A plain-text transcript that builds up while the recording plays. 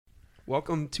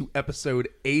Welcome to episode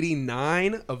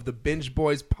 89 of the Binge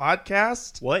Boys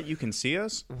podcast. What? You can see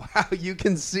us? Wow, you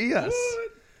can see us.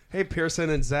 What? Hey, Pearson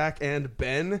and Zach and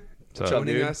Ben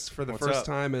joining us for the first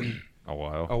time in a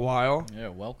while. Yeah,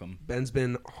 welcome. Ben's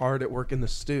been hard at work in the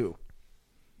stew.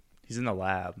 He's in the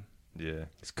lab. Yeah.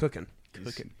 He's cooking.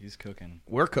 He's cooking.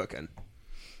 We're cooking.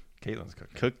 Caitlin's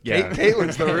cooking. Yeah.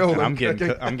 Caitlin's the real one. I'm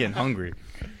getting hungry.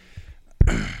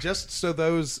 Just so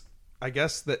those, I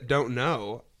guess, that don't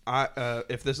know,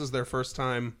 if this is their first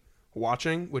time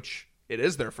watching, which it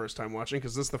is their first time watching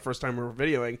because this is the first time we're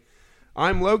videoing,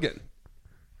 I'm Logan.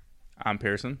 I'm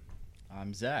Pearson.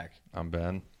 I'm Zach. I'm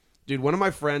Ben. Dude, one of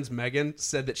my friends, Megan,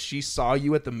 said that she saw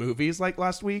you at the movies like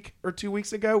last week or 2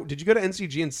 weeks ago. Did you go to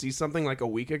NCG and see something like a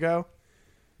week ago?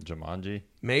 Jumanji?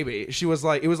 Maybe. She was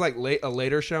like, it was like a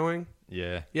later showing.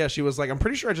 Yeah. Yeah, she was like, I'm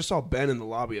pretty sure I just saw Ben in the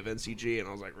lobby of NCG. And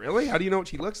I was like, really? How do you know what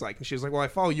he looks like? And she was like, well, I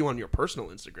follow you on your personal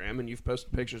Instagram and you've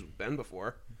posted pictures with Ben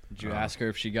before. Did you ask her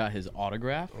if she got his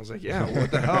autograph? I was like, yeah,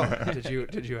 what the hell?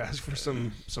 Did you ask for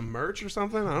some merch or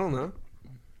something? I don't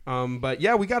know. But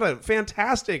yeah, we got a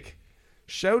fantastic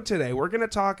show today. We're going to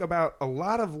talk about a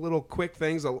lot of little quick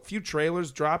things. A few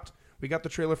trailers dropped. We got the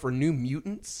trailer for New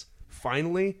Mutants,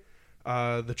 finally.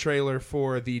 The trailer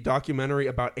for the documentary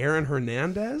about Aaron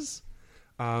Hernandez.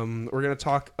 We're going to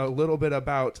talk a little bit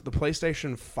about the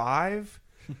PlayStation 5.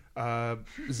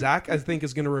 Zach, I think,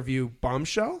 is going to review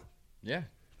Bombshell. Yeah.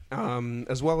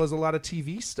 As well as a lot of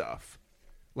TV stuff,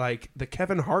 like the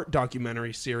Kevin Hart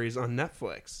documentary series on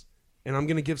Netflix. And I'm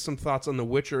going to give some thoughts on The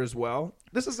Witcher as well.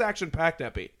 This is action-packed,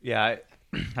 Epi. Yeah,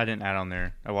 I didn't add on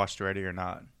there. I watched Ready or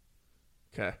Not.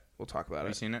 Okay, we'll talk about Have it.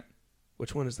 you seen it?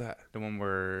 Which one is that? The one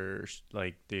where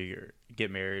like they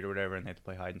get married or whatever and they have to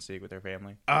play hide and seek with their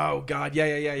family. Oh, God.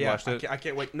 Yeah. Watched it? I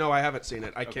can't wait. No, I haven't seen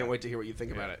it. I can't wait to hear what you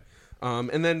think about it.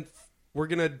 And then we're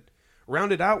going to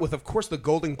round it out with, of course, the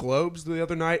Golden Globes the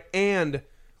other night. And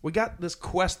we got this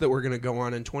quest that we're going to go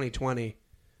on in 2020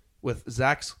 with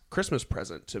Zach's Christmas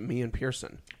present to me and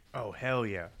Pearson. Oh, hell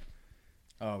yeah.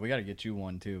 Oh, we got to get you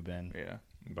one too, Ben. Yeah.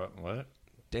 But what?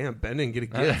 Damn, Ben didn't get a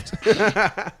gift.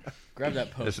 Grab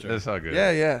that poster. It's all good.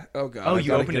 Yeah. Oh, God. Oh, I you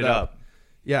gotta opened get it up.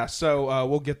 Yeah, so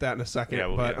we'll get that in a second.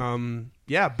 Yeah, but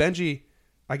Benji,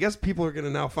 I guess people are going to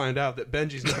now find out that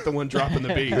Benji's not the one dropping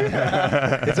the beat.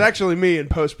 It's actually me in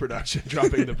post-production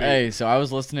dropping the beat. Hey, so I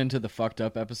was listening to the Fucked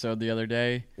Up episode the other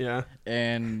day. Yeah.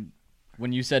 And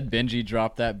when you said Benji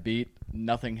dropped that beat,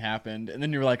 nothing happened. And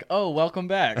then you were like, oh, welcome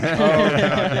back.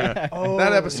 That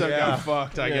episode got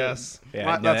fucked, I guess.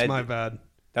 Yeah, That's my bad.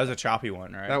 That was a choppy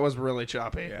one, right? That was really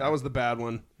choppy. Yeah. That was the bad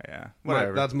one. Yeah.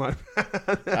 Whatever. That's my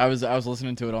I was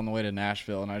listening to it on the way to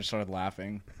Nashville, and I just started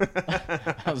laughing.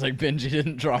 I was like, Benji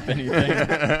didn't drop anything.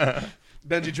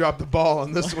 Benji dropped the ball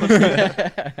on this one.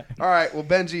 All right, well,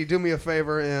 Benji, do me a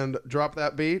favor and drop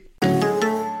that beat.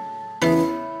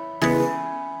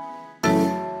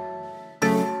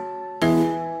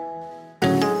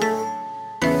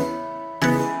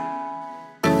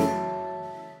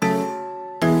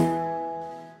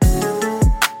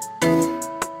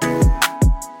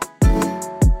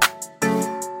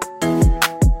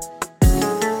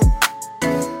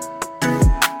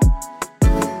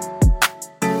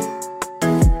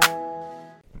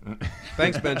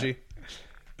 Thanks, Benji.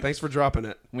 Thanks for dropping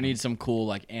it. We need some cool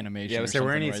like animation. Yeah, or we're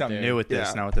going to need right something there. new with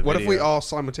this now with the What video. if we all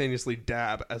simultaneously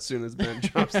dab as soon as Ben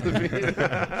drops the beat?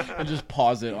 And just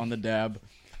pause it on the dab.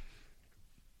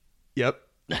 Yep.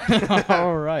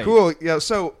 All right. Cool. Yeah.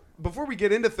 So before we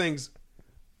get into things,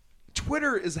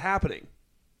 Twitter is happening.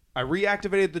 I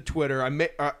reactivated the Twitter.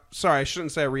 I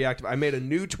shouldn't say I reactivated. I made a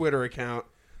new Twitter account,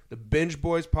 the Binge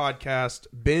Boys Podcast,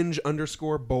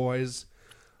 Binge_Boys.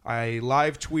 I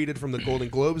live tweeted from the Golden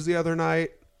Globes the other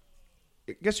night.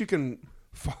 I guess you can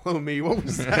follow me. What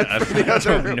was that? I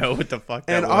don't know what the fuck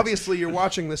that And was. obviously you're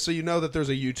watching this, so you know that there's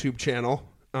a YouTube channel.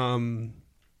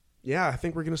 Yeah, I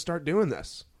think we're going to start doing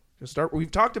this.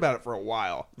 We've talked about it for a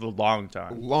while. A long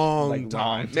time. Long time.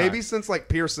 Long time. Maybe since like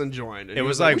Pearson joined. And It he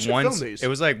was "We like should once. film these." It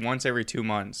was like once every 2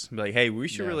 months. Be like, hey, we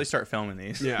should really start filming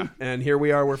these. Yeah, and here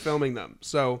we are. We're filming them.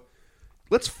 So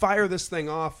let's fire this thing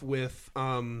off with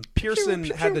Pearson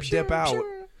had to dip out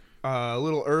a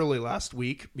little early last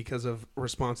week because of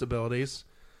responsibilities.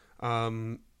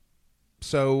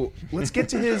 So let's get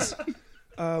to his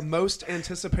most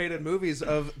anticipated movies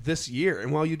of this year.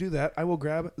 And while you do that, I will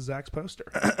grab Zach's poster.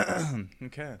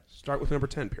 Okay. Start with number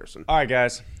 10, Pearson. All right,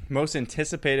 guys. Most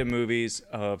anticipated movies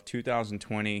of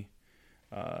 2020.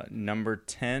 Number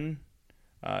 10,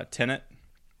 Tenet.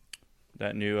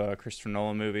 That new Christopher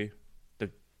Nolan movie.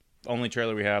 The only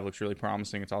trailer we have looks really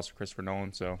promising. It's also Christopher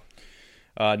Nolan. So,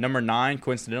 number 9,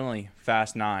 coincidentally,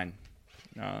 Fast 9.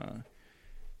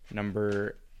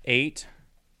 Number 8,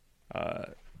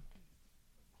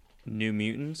 New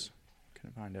Mutants.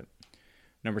 Couldn't find it.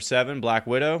 Number 7, Black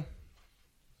Widow.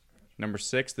 Number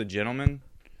 6, The Gentleman.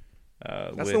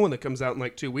 That's the one that comes out in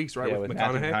like 2 weeks, right? Yeah, with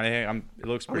Matthew McConaughey. It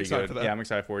looks pretty excited good. for that. Yeah, I'm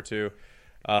excited for it too.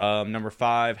 Number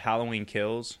 5, Halloween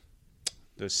Kills,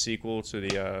 the sequel to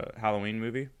the Halloween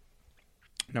movie.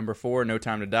 Number 4, No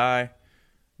Time to Die.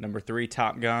 Number 3,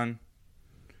 Top Gun.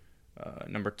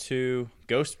 Number 2,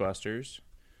 Ghostbusters.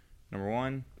 Number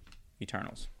 1,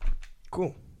 Eternals.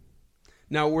 Cool.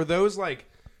 Now, were those like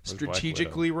Where's Black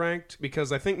strategically ranked?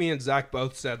 Because I think me and Zach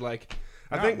both said like,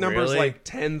 I Not think numbers really. like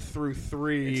 10 through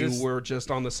 3 It's just- were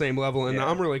just on the same level, and Yeah.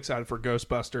 I'm really excited for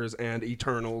Ghostbusters and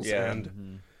Eternals. Yeah.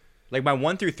 And Like my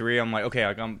 1 through 3, I'm like, okay,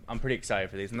 like, I'm pretty excited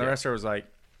for these, and the rest of it was like,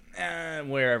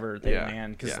 wherever they Yeah.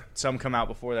 land, because Yeah. some come out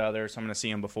before the others, so I'm gonna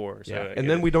see them before. So and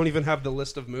then we don't even have the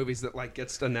list of movies that like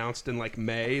gets announced in like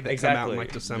May that come out Exactly. in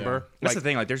like December. that's Like, the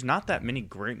thing. Like, there's not that many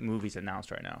great movies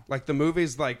announced right now. like the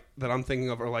movies like that I'm thinking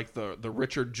of are like the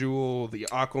Richard Jewell, the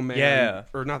Aquaman, Yeah.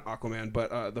 or not Aquaman,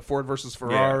 but the Ford versus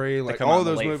Ferrari, They like come all out of in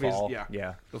the those late movies. fall. Yeah,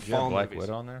 yeah, the Did you have fall Black movies.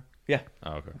 Widow on there? yeah,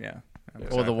 Oh, okay. yeah.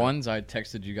 Well, the ones I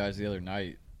texted you guys the other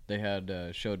night, they had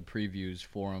showed previews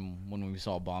for them when we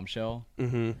saw Bombshell,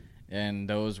 Mm-hmm. and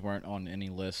those weren't on any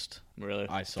list Really.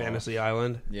 I saw. Fantasy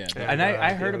Island. Yeah. And uh,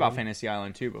 I heard the about other one. Fantasy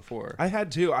Island too before. I had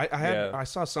too. Yeah. I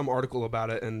saw some article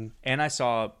about it, and And I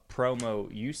saw a promo.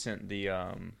 You sent the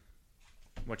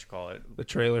what you call it? the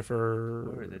trailer What for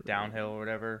was it, Downhill or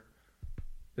whatever.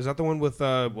 is that the one with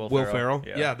Will Ferrell? Ferrell?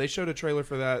 Yeah. They showed a trailer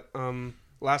for that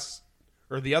last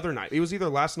or the other night. It was either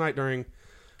last night during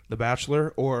The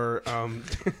Bachelor or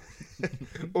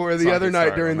or the Sorry, other night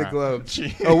sorry, during the I'm Globe.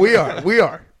 Oh,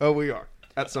 we are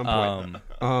at some point.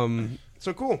 Um,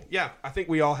 So cool. Yeah, I think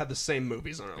we all had the same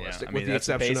movies on our yeah, list, I mean, with the that's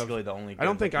exception basically of. the only. I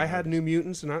don't think I had good-looking New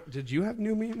Mutants, and did you have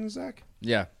New Mutants, Zach?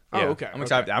 Yeah. Oh, movies. okay. I'm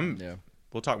excited. okay. Yeah.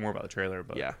 We'll talk more about the trailer,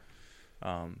 but Yeah.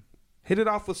 Um, Hit it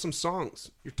off with some songs.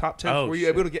 Your top 10. Oh, Were you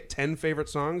shit. able to get 10 favorite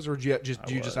songs, or do you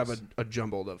just have was. a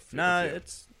jumbled of? no, a few?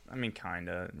 it's. I mean,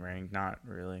 kinda ranked, not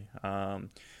really.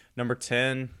 Number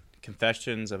 10,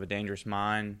 "Confessions of a Dangerous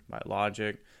Mind" by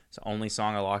Logic. It's the only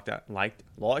song I liked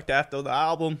after the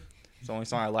album. It's the only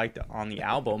song I liked on the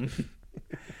album.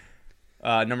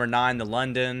 Number 9, "The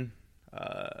London."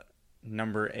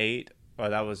 Number 8,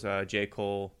 that was J.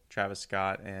 Cole, Travis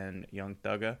Scott, and Young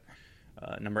Thugger.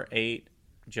 Number 8,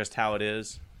 "Just How It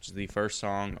Is," which is the first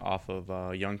song off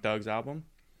of Young Thug's album.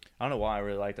 I don't know why I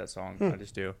really like that song. I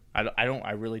just do.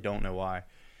 I really don't know why.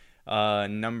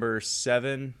 Number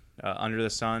 7, "Under the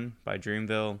Sun" by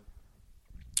Dreamville.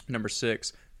 Number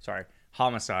 6,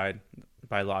 "Homicide"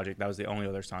 by Logic. That was the only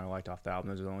other song I liked off the album.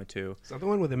 Those are the only two. Is that the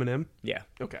one with Eminem? Yeah.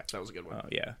 Okay, that was a good one.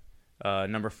 Yeah.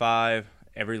 Number 5,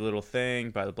 "Every Little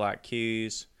Thing" by the Black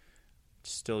Keys.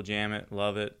 Still jam it.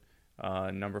 Love it.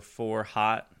 Number 4,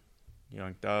 "Hot,"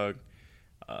 Young Thug.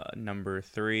 Number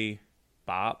 3,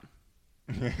 "Bop"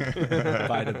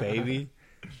 by the Baby.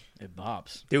 It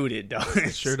bops. Dude, it does.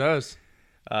 It sure does.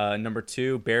 Number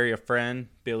 2, "Bury a Friend,"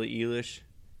 Billie Eilish.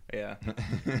 Yeah.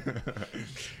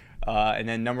 And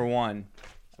then number 1.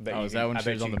 I bet Oh, you is can- that when I she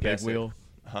bet was you on the can big guess it. wheel?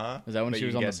 Huh? Is that when Bet she you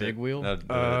was can on the guess big it. wheel? No,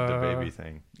 the Uh, baby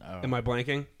thing. Oh. Am I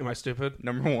blanking? Am I stupid?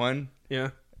 Number 1.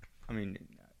 Yeah. I mean,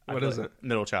 What feel is like it?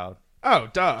 Middle Child. Oh,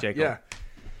 duh. J. Cole. Yeah.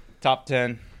 Top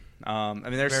 10. I mean,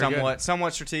 there's Very good.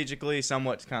 somewhat strategically,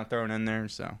 somewhat kind of thrown in there.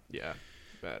 So Yeah.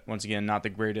 Bet. once again, not the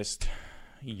greatest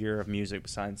year of music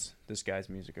besides this guy's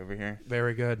music over here.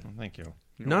 Very good. Well, thank you.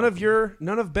 None of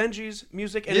Benji's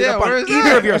music ended up on where is either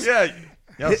that? of yours. Yeah.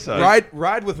 Yes,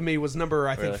 Ride with Me was number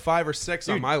I think Really? 5 or 6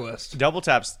 on Dude. my list. Double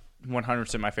Tap's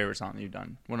 100% my favorite song that you've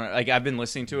done. I've been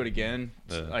listening to it again,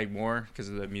 Yeah. more because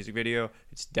of the music video.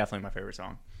 It's definitely my favorite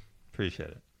song. Appreciate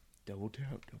it. Double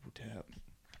tap,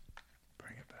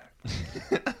 bring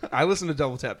it back. I listen to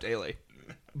Double Tap daily,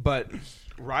 but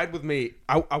Ride with Me,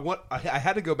 I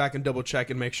had to go back and double check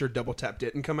and make sure Double Tap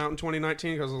didn't come out in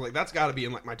 2019 because I was like, that's got to be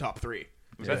in like my top 3.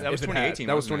 That was If it had. 2018.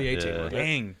 That was wasn't it? 2018. Yeah. wasn't it?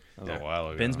 Dang. That was a while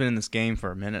ago. Ben's been in this game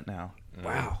for a minute now.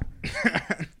 Wow.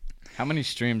 How many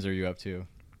streams are you up to?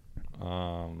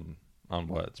 On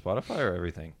what? Spotify or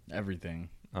everything? Everything.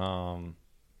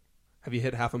 Have you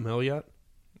hit 500,000 yet?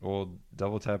 Well,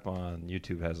 Double Tap on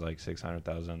YouTube has like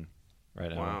 600,000 right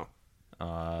now.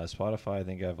 Wow. Spotify, I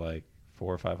think I have like 400,000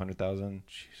 or 500,000.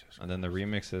 Jesus. And then the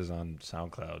remixes on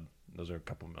SoundCloud, those are a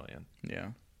couple million. Yeah.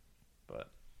 But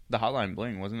The Hotline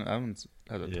Bling, wasn't it? That one's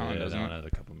has a ton, yeah, that doesn't one it? has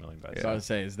a couple million by So I itself. would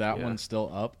say, is that Yeah. one still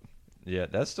up? Yeah,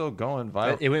 that's still going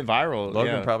viral. It went viral.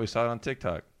 Logan yeah. probably saw it on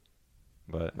TikTok.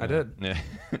 But I did. Yeah.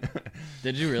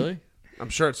 Did you really? I'm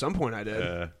sure at some point I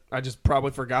did. I just probably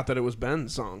forgot that it was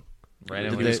Ben's song.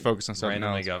 He was focused on something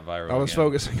randomly else. got viral. I was again.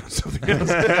 focusing on something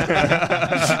else.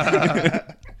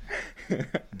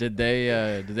 Did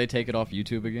they take it off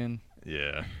YouTube again?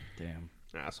 Yeah. Damn.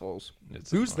 Assholes.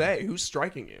 It's Who's funny. they? Who's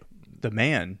striking you? The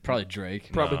man. Probably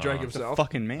Drake. Probably No. Drake The himself.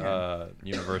 Fucking man.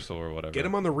 Universal or whatever. Get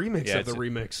him on the remix Yeah, of the it's-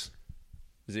 remix.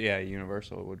 Yeah,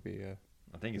 Universal would be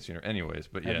I think it's anyways,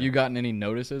 but yeah. Have you gotten any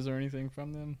notices or anything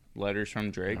from them? letters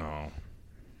from Drake. No.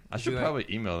 I See should that? probably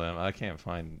email them. I can't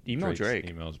find Email Drake's Drake.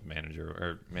 email's manager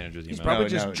or manager's He's email. probably No,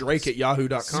 just no, Drake at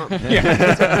yahoo.com. If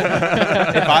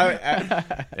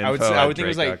I would think it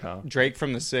was like Drake.com. Drake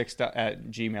from the Sixth at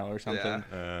Gmail or something.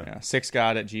 Yeah,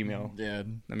 SixGod at Gmail. Yeah.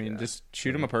 I mean, just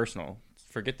shoot him a personal.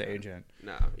 Forget the agent.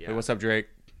 No, yeah. Hey, what's up, Drake?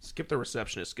 Skip the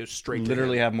receptionist. Go straight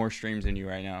Literally to have more streams than you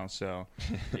right now, so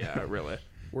him. Yeah, really.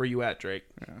 Where you at, Drake?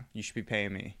 you should be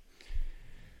paying me.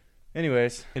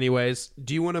 Anyways, Anyways,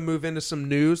 do you want to move into some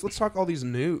news? Let's talk all these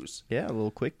news. yeah, a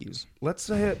little quickies. Let's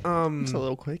hit It's a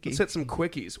little quickie. let's hit some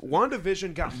quickies.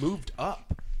 WandaVision got moved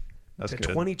up That's to good.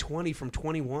 2020 from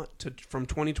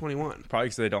 2021. Probably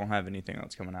because they don't have anything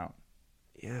else coming out.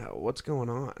 Yeah, what's going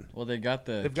on? Well, they got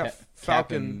the. They've got Cap-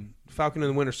 Falcon and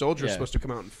the Winter Soldier Yeah. supposed to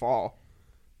come out in fall.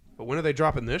 But when are they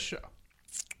dropping this show?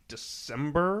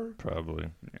 December? Probably.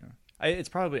 Yeah, it's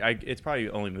probably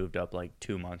only moved up like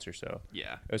 2 months or so.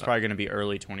 Yeah. It was probably going to be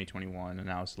early 2021, and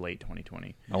now it's late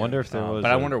 2020. I wonder if there was.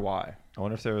 But I wonder why. I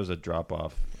wonder if there was a drop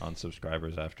off on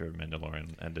subscribers after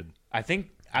Mandalorian ended. I think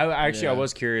I Yeah.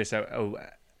 was curious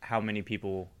how many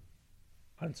people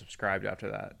unsubscribed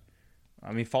after that.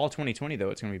 I mean, fall 2020 though,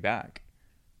 it's going to be back.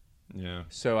 Yeah.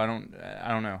 So I don't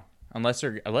know unless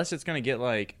it's going to get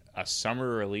like a summer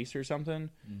release or something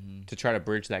to try to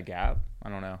bridge that gap. I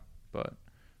don't know, but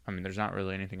I mean, there's not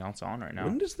really anything else on right now.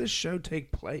 When does this show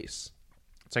take place?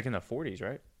 It's like in the 40s,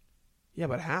 right? Yeah,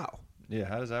 but how? Yeah.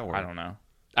 How does that work? I don't know.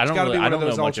 It's got to be I one don't of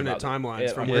those know much alternate about it.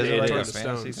 timelines from Yeah, where is they it like turn a the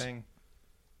fantasy stones. thing?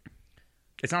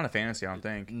 It's not a fantasy, I don't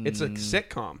think. It's a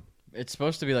sitcom. It's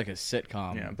supposed to be like a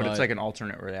sitcom. Yeah, but it's like an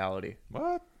alternate reality.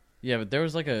 What? Yeah, but there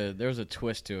was a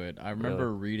twist to it. I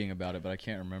remember reading about it, but I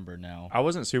can't remember now. I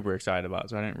wasn't super excited about it,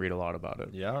 so I didn't read a lot about it.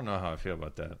 Yeah, I don't know how I feel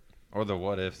about that. Or the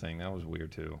what if thing. That was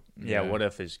weird too. Yeah, what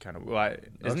if is kind of isn't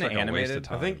like it a waste of animated?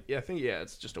 time. I think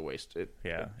it's just a waste.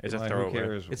 Yeah, it's a Like, who throwaway.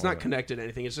 cares? It's not connected to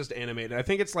anything. It's just animated. I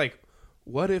think it's like,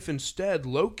 what if instead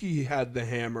Loki had the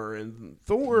hammer and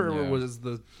Thor Yeah. was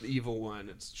the evil one?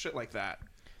 It's shit like that.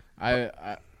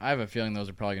 I have a feeling those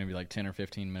are probably going to be like 10 or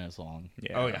 15 minutes long.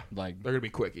 Yeah. Oh yeah, Like, they're gonna be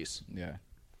quickies. yeah.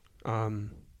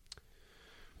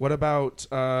 What about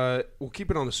we'll keep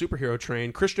it on the superhero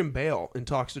train. Christian Bale in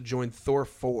talks to join Thor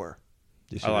 4.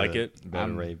 You I like see the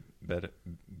it.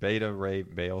 Beta Ray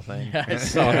Bale thing. I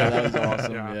saw that. That was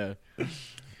awesome. Yeah. Yeah.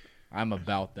 I'm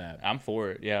about that. I'm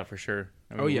for it. Yeah, for sure.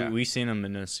 I mean, Oh, yeah. we've seen him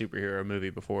in a superhero movie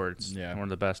before. It's Yeah. one of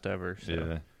the best ever. So,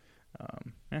 Yeah.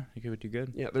 yeah, he could do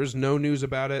good. Yeah, there's no news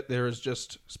about it. There is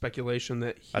just speculation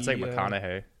that he. That's like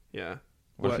McConaughey. Yeah.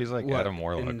 What if he's like Adam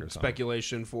Warlock in or something?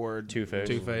 Speculation for Two-Face.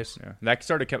 Two-Face. Yeah,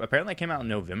 that apparently came out in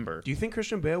November. Do you think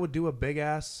Christian Bale would do a big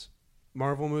ass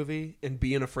Marvel movie and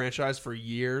be in a franchise for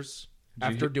years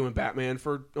after doing Batman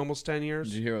for almost 10 years?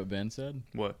 Did you hear what Ben said?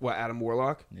 What? What, Adam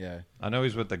Warlock? Yeah. I know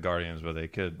he's with the Guardians, but they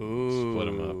could split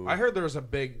him up. I heard there was a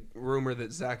big rumor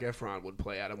that Zac Efron would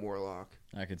play Adam Warlock.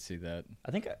 I could see that. I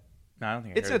think. No, I don't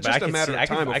think. I It's heard it, but just I a could matter see- of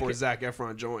time I before could- Zac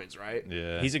Efron joins, right?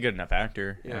 Yeah. He's a good enough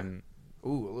actor. Yeah. And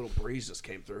Ooh, a little breeze just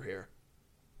came through here.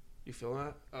 You feel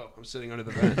that? Oh, I'm sitting under the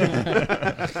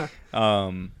vent.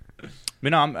 but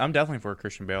no, I'm definitely for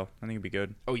Christian Bale. I think it'd be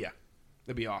good. Oh, yeah.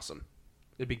 That'd be awesome.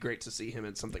 It'd be great to see him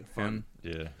in something fun.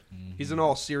 Yeah. He's in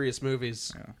all serious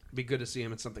movies. Yeah. It'd be good to see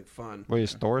him in something fun. Wait,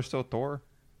 is Thor still Thor?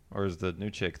 Or is the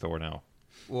new chick Thor now?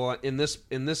 Well, in this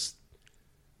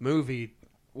movie,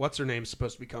 what's her name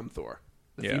supposed to become Thor?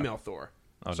 The Yeah. female Thor.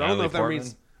 Oh, So I don't know Natalie if that Portman?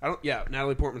 means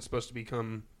Natalie Portman's supposed to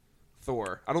become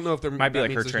Thor. I don't know if there Might be that like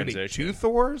means her there's gonna be transition. two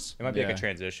Thors. It might be like Yeah. a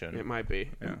transition. It might be.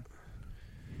 Yeah.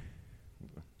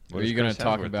 What Are does you going to Chris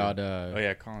talk Hemsworth about do? Oh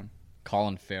yeah, Colin.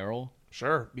 Colin Farrell?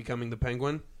 Sure, becoming the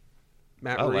Penguin.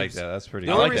 Matt I like Reeves. that. That's pretty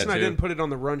The I only like reason that I too. didn't put it on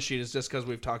the run sheet is just because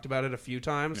we've talked about it a few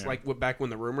times, Yeah. like back when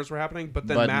the rumors were happening. But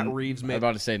then But Matt Reeves I'm made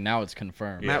about to say now it's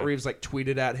confirmed. Matt Reeves like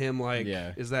tweeted at him like,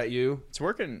 Yeah. "Is that you?" It's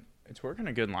working. It's working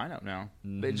a good lineup now.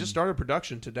 They just started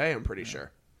production today. I'm pretty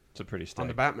sure. It's a pretty On stacked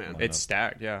the Batman. lineup. It's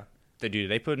stacked. Yeah.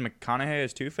 They put McConaughey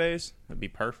as Two-Face. That'd be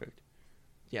perfect.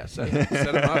 Yeah, set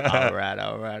him up. all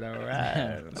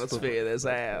right. Let's figure this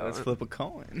out. Let's flip a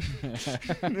coin.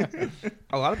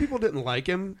 A lot of people didn't like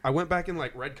him. I went back and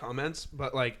like read comments,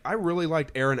 but like I really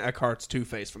liked Aaron Eckhart's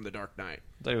Two-Face from The Dark Knight.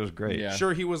 I thought it was great. Yeah.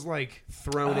 Sure, he was like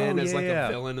thrown Oh, in as like yeah.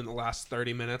 a villain in the last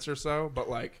 30 minutes or so, but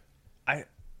like I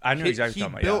know exactly he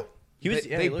what you're talking built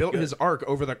they built his arc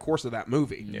over the course of that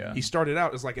movie. Yeah. He started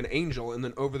out as like an angel, and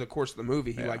then over the course of the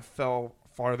movie, he Yeah. like fell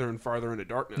farther and farther into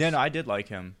darkness. No, I did like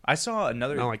him. I saw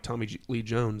another. Not like Tommy Lee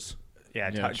Jones. Yeah,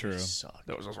 true. Sucked.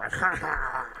 That was just like,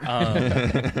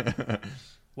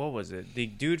 What was it? The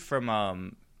dude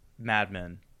from Mad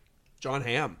Men. John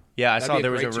Hamm. Yeah, I That'd saw be a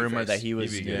there was a great rumor Two-Face. that he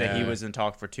was He'd be good. that he Yeah. was in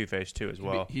talk for Two-Face too as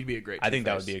well. He'd be a great. I think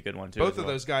that would Two-Face. be a good one too. Both as of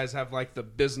well. those guys have like the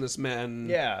businessmen,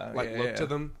 Yeah, like yeah, look yeah. to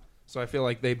them. So I feel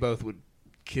like they both would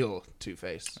kill Two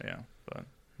Face. Yeah, but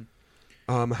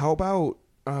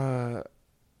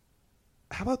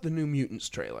How about the New Mutants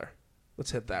trailer? Let's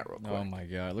hit that real quick. Oh my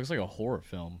god, it looks like a horror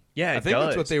film. yeah, I it think that's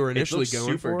does. what they were It initially looks going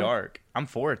super for. dark. I'm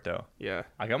for it though. Yeah.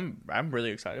 Like I'm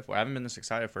really excited for it. I haven't been this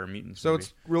excited for a Mutants So movie.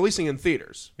 it's releasing in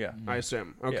theaters. Yeah. I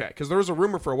assume. Okay, Yeah. because there was a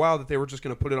rumor for a while that they were just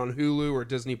going to put it on Hulu or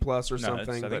Disney Plus or No, it's-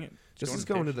 something. I But think it's this going is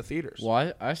to going to theaters. the theaters.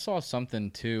 Well, I saw something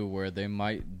too where they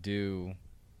might do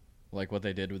like what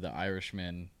they did with The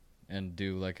Irishman and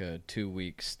do like a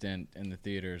 2-week stint in the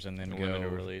theaters and then A go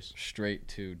limited release. straight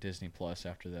to Disney Plus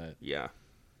after that. Yeah.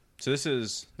 So this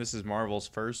is Marvel's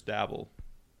first dabble.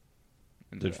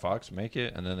 into Did that. Fox make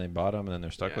it and then they bought them and then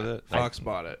they're stuck Yeah. with it? Fox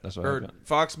bought it. That's what Or happened.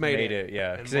 Fox made Made it. it,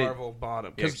 yeah, And 'cause they- Marvel bought it.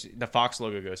 Yeah, Because 'cause the Fox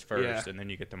logo goes first, Yeah. and then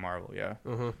you get the Marvel. Yeah.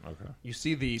 Okay. you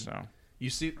see So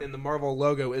and the Marvel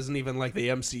logo isn't even like the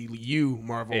MCU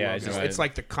Marvel Yeah, logo. it's It's, just-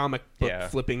 like the comic book Yeah.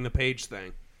 flipping the page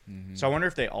thing. I wonder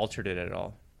if they altered it at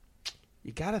all.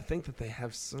 You got to think that they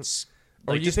have some.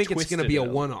 Or Like, you just think it's going to twisted be a it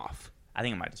up. one-off, I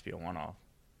think it might just be a one-off,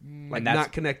 like And that's-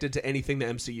 not connected to anything the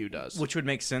MCU does. which would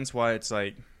make sense why it's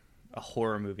like a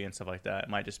horror movie and stuff like that. It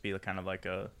might just be kind of like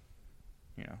a,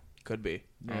 Could be.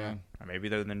 Yeah, or maybe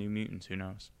they're the New Mutants. Who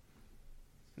knows?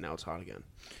 Now it's hot again.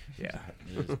 Yeah.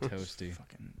 it is toasty.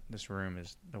 Fucking, this room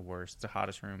is the worst. It's the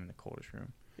hottest room and the coldest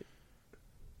room.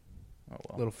 Oh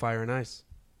well. Little fire and ice.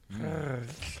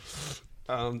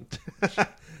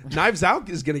 Knives Out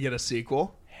is going to get a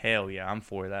sequel. Hell yeah, I'm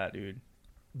for that, dude.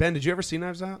 Ben, did you ever see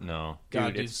Knives Out? No. God,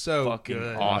 Dude, dude, it's so fucking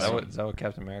good. Is awesome. that what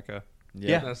Captain America?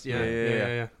 Yeah. That's, Yeah, yeah,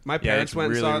 yeah. My parents it's went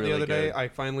and really, saw it the really other day. good. I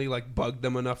finally like bugged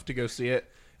them enough to go see it,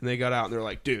 and they got out and they're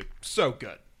like, "Dude, so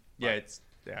good." Yeah, it's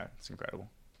incredible.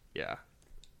 Yeah.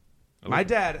 It My looked-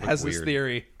 dad looked has this weird.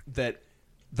 theory that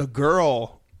the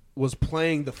girl was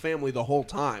playing the family the whole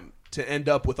time to end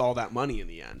up with all that money in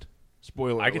the end.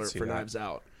 Spoiler I could alert see for that. Knives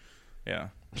Out. Yeah,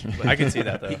 I can see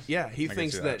that though. He I can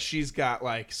thinks see that. that. She's got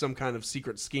like some kind of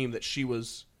secret scheme that she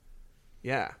was.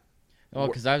 Yeah. Oh,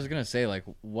 because I was gonna say, like,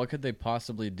 what could they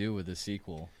possibly do with the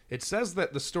sequel? It says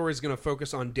that the story is going to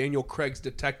focus on Daniel Craig's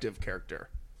detective character.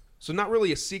 So not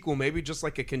really a sequel, maybe just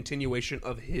like a continuation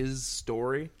of his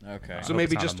story. Okay. I So hope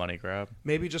maybe it's not just- a money grab.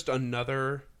 Maybe just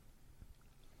another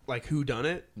like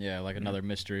whodunit. Yeah, like another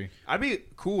mystery. I'd be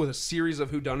cool with a series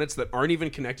of whodunits that aren't even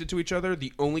connected to each other.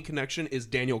 The only connection is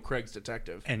Daniel Craig's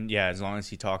detective. And yeah, as long as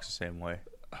he talks the same way.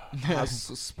 I I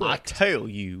suspect tell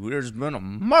you, there's been a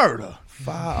murder.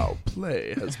 foul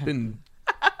play has been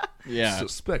Yeah.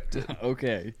 suspected.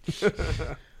 Okay.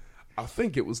 I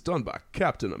think it was done by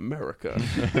Captain America.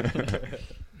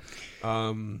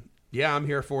 Yeah, I'm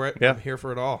here for it. Yeah. I'm here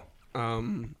for it all.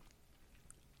 Aaron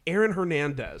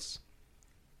Hernandez.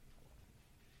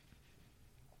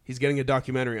 He's getting a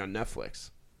documentary on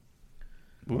Netflix.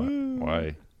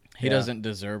 Why? He Yeah. doesn't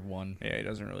deserve one. Yeah, he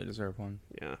doesn't really deserve one.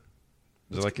 Yeah.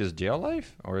 Is it like his jail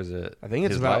life or is it? I think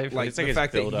it's his about life? like It's the like his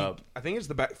fact that build he, up. I think it's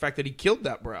the fact that he killed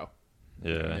that bro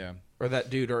Yeah. Yeah. or that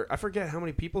dude or I forget how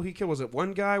many people he killed. Was it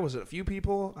one guy? Was it a few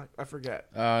people? I forget.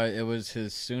 It was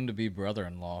his soon-to-be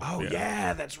brother-in-law. Oh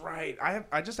yeah, that's right.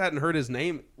 I just hadn't heard his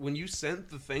name when you sent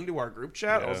the thing to our group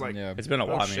chat. I was Yeah. like, Yeah. It's been a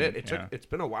while. oh I mean, shit! yeah. It's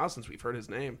been a while since we've heard his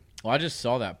name. Well, I just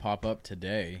saw that pop up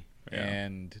today, Yeah.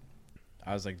 and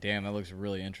I was like, "Damn, that looks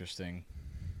really interesting."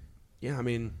 Yeah, I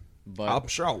mean, But I'm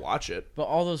sure I'll watch it. but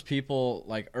all those people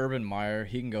like Urban Meyer,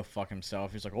 he can go fuck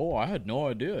himself. He's like, "Oh, I had no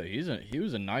idea. He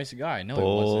was a nice guy." No, he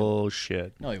wasn't.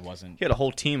 Bullshit. No, he wasn't. He had a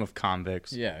whole team of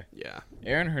convicts. Yeah, Yeah,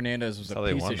 Aaron Hernandez was That's a how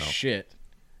they piece won, of though. shit.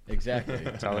 Exactly.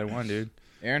 That's how they won, dude.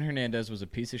 Aaron Hernandez was a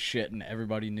piece of shit, and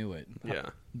everybody knew it. yeah.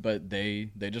 But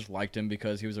they just liked him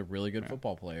because he was a really good Yeah.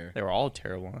 football player. They were all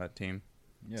terrible on that team.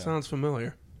 Yeah. Sounds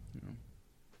familiar.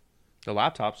 The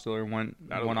laptop still won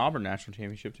don't know. Auburn national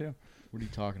championship too. What are you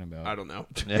talking about? I don't know.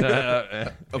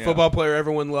 Yeah. A football player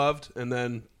everyone loved, and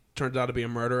then turns out to be a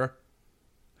murderer.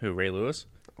 Who? Ray Lewis?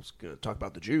 I was going to talk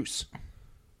about the juice.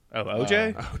 Oh,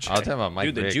 OJ? I'll tell about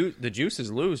Mike Dude, Vick. the juice is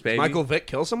loose, baby. Michael Vick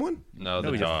kill someone? No, the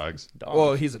No, he's a- dogs. Dog.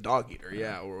 Well, he's a dog eater,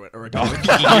 yeah, or a dog.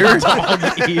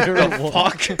 Dog eater.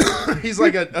 fuck. He's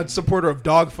like a supporter of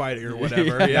dog fighting or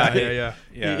whatever. Yeah.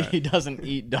 Yeah. He doesn't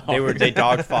eat dogs. They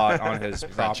dog fought on his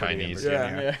property Chinese. in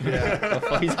Virginia.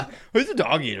 Yeah. Who's a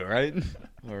dog eater, right?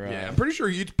 Or, Yeah, I'm pretty sure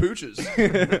he eats pooches.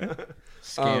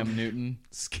 Scam Newton.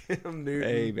 Scam Newton.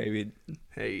 Hey, baby.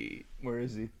 Hey. Where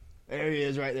is he? There he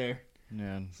is, right there.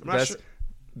 Yeah. I'm not Best, sure.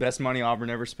 best money Auburn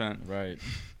ever spent. Right.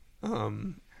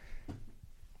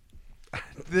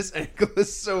 This angle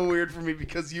is so weird for me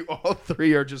because you all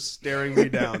three are just staring me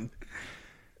down.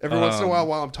 Every once in a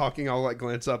while I'm talking, I'll like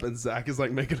glance up and Zach is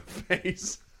like making a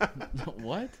face.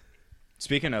 What?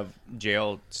 Speaking of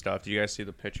jail stuff, did you guys see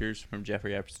the pictures from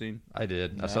Jeffrey Epstein? I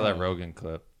did. I saw that No. Rogan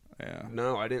clip. Yeah.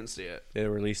 No, I didn't see it. They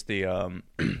released the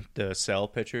the cell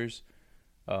pictures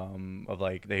of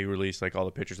like they released like all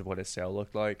the pictures of what his cell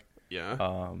looked like.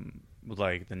 Yeah. With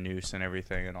like the noose and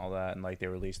everything and all that, and like they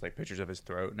released like pictures of his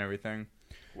throat and everything.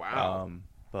 Wow.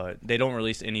 But they don't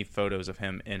release any photos of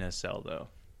him in his cell though.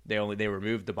 They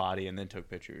removed the body and then took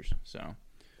pictures. So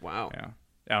Wow. yeah,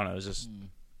 I don't know. It's just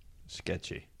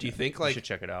Sketchy. Do you think you like should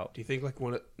check it out. do you think like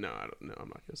one of no, I don't know, I'm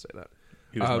not gonna say that.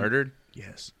 He was Um, murdered.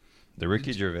 Yes. The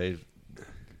Ricky Gervais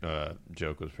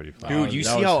joke was pretty funny. Dude, you that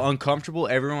see was- how uncomfortable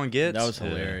everyone gets? That was Yeah.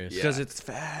 hilarious. because it's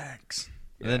facts.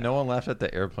 And then no one laughed at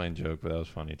the airplane joke, but that was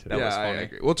funny too. That yeah, was I funny.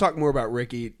 agree. We'll talk more about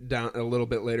Ricky down a little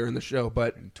bit later in the show,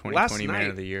 but 2020 Man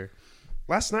of the Year.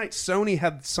 last night Sony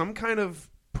had some kind of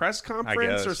press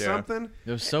conference guess, or yeah. something,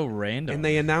 It was so random. and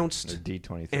they The announced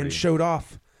D23. and showed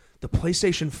off the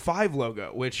PlayStation 5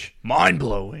 logo, which Mind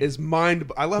blowing. is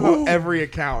I love how every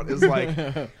account is like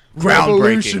Groundbreaking.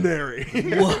 revolutionary.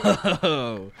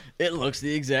 Whoa! It looks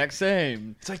the exact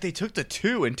same. It's like they took the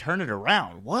 2 and turned it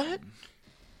around. What?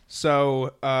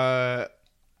 So,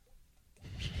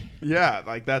 yeah,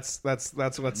 like that's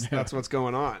what's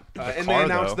going on. And they car,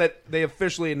 announced though. that they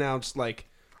officially announced like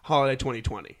holiday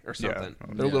 2020 or something.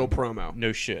 Their little promo.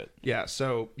 No shit. Yeah.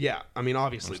 So yeah, I mean,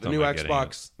 obviously I'm the still new not getting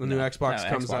Xbox, the new Xbox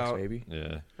comes Xbox, out. baby.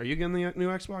 Yeah. Are you getting the new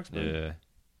Xbox? Ben? Yeah.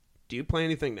 Do you play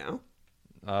anything now?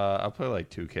 I'll play like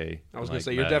 2K. I was like gonna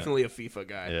say you're Madden. definitely a FIFA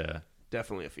guy. Yeah.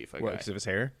 Definitely a FIFA What? guy. Because of his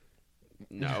hair?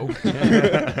 No,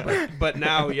 but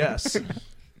now yes.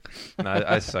 No,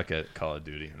 I suck at Call of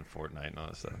Duty and Fortnite and all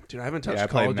that stuff. Dude, I haven't touched Yeah, I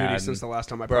Call played of Duty Madden. since the last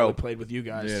time I Bro. probably played with you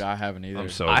guys. Dude, I haven't either. I'm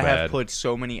so I bad. have put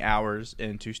so many hours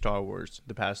into Star Wars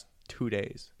the past 2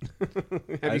 days. Have you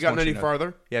just gotten want any you to know.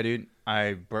 farther? Yeah, dude.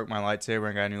 I broke my lightsaber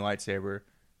and got a new lightsaber.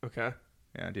 Okay.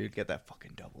 Yeah, dude. Get that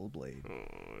fucking double blade.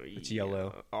 It's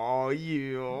yellow. Oh,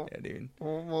 you. Yeah, dude.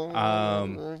 I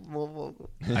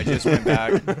I just went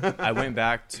back. I went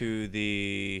back to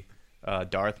the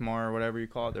Darth Maul or whatever you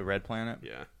call it, the Red Planet,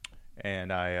 Yeah.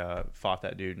 and I fought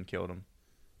that dude and killed him.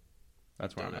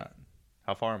 That's where I'm Done it. at.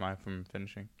 How far am I from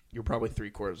finishing? You're probably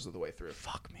 3/4 of the way through.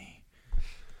 Fuck me.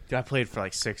 Dude, I played for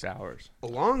like 6 hours.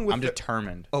 Along with I'm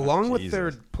determined. along with their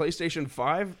Jesus. PlayStation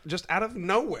 5, just out of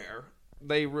nowhere,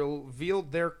 they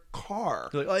revealed their car.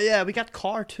 They're like, oh yeah, we got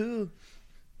car too.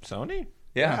 Sony?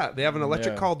 Yeah, they have an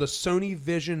electric Yeah. called the Sony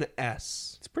Vision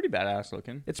S. It's pretty badass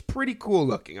looking. It's pretty cool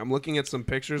looking. I'm looking at some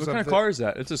pictures What of kind of the- car is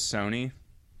that? It's a Sony.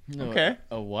 No, Okay.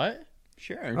 A what?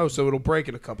 Sure. Oh, so it'll break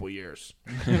in a couple years.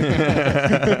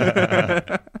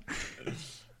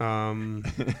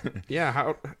 Yeah,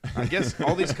 how I guess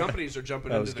all these companies are jumping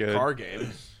That into was the good. car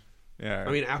game. yeah.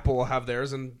 I mean, Apple will have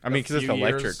theirs in because it's few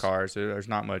electric years. cars. There's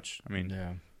not much. I mean,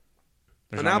 Yeah.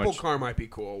 there's An not Apple much. car might be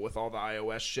cool with all the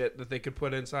iOS shit that they could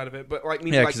put inside of it, but like,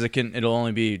 Yeah, like because it'll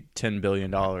only be $10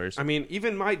 billion. I mean,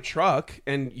 even my truck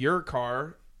and your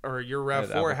car or your Yeah, Rav4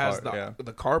 the Apple has car,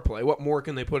 the CarPlay. What more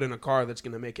can they put in a car that's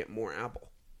going to make it more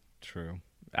Apple? True.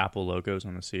 Apple logos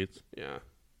on the seats. Yeah.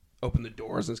 Open the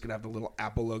doors and it's going to have the little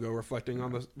Apple logo reflecting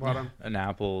on the bottom. An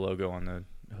Apple logo on the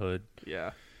hood.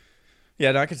 Yeah.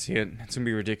 Yeah, no, I can see it. It's going to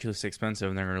be ridiculously expensive,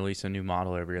 and they're going to release a new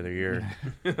model every other year.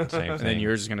 Same And then thing.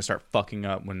 yours is going to start fucking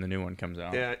up when the new one comes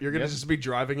out. Yeah, you're going to just be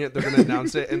driving it. They're going to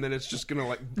announce it, and then it's just going to,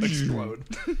 like, explode.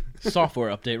 Software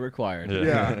update required.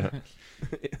 Yeah.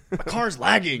 My car's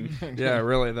lagging. Yeah,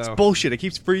 really, though. Bullshit. It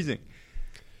keeps freezing.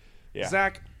 Yeah.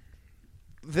 Zach,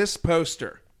 this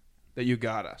poster that you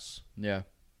got us, Yeah.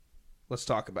 let's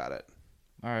talk about it.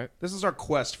 All right. This is our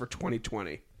quest for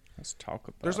 2020. Let's talk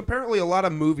about There's it. apparently a lot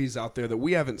of movies out there that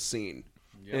we haven't seen,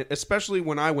 and especially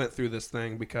when I went through this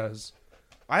thing, because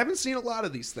I haven't seen a lot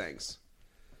of these things.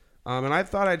 And I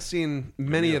thought I'd seen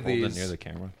many Maybe of hold it these. near the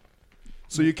camera.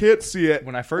 So you can't see it.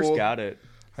 When I first Well, got it,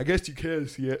 I guess you can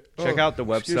see it. check Oh, out the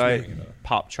excuse website me.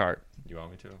 Pop Chart. You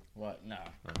want me to? What? No.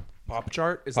 Pop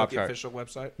Chart? Is Pop that the Chart. official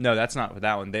website? No, that's not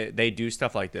that one. They do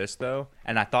stuff like this though,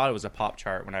 and I thought it was a Pop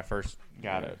Chart when I first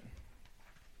got it.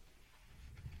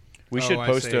 We Oh, should I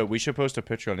post see. we should post a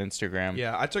picture on Instagram.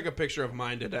 Yeah, I took a picture of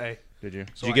mine today. Did you?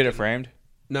 So Did you I get it can- framed?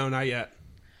 No, not yet.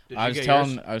 Did you I was get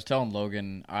telling yours? I was telling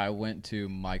Logan I went to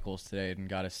Michael's today and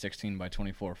got a 16 by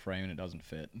 24 frame and it doesn't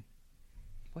fit.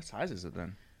 What size is it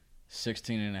then?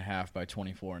 16.5 by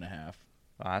 24.5.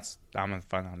 I'm gonna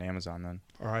find it on Amazon then.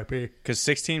 R.I.P. Because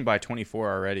 16 by 24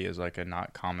 already is like a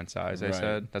not common size. They Right.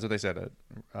 said that's what they said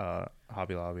at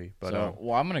Hobby Lobby. But So,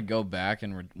 well, I'm gonna go back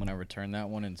and when I return that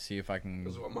one and see if I can.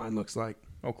 This is what mine looks like.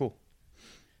 oh, cool.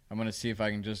 I'm gonna see if I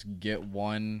can just get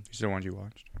one. These are the ones you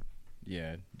watched.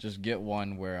 Yeah, just get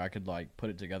one where I could like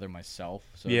put it together myself.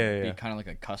 So Yeah, it'd yeah. be kind of like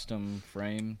a custom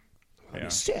frame. Yeah.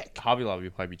 Sick. Hobby Lobby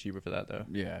would probably be cheaper for that though.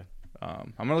 Yeah.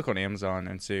 I'm gonna look on Amazon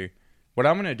and see. What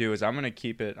I'm gonna do is I'm gonna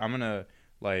keep it. I'm gonna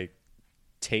like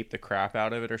tape the crap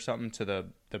out of it or something to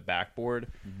the backboard,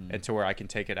 and to where I can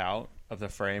take it out of the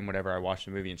frame whenever I watch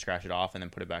the movie and scratch it off and then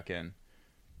put it back in.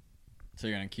 So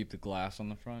you're gonna keep the glass on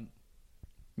the front?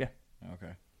 Yeah.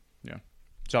 Okay.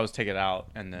 So I'll just take it out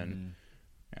and then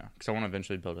yeah, because I want to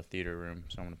eventually build a theater room,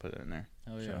 so I'm gonna put it in there.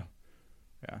 Oh yeah. So,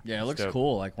 yeah. Yeah, it it's looks dope.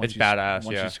 cool. Like once It's you, badass,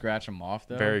 Once yeah. you scratch them off,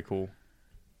 though. Very cool.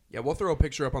 Yeah, we'll throw a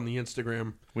picture up on the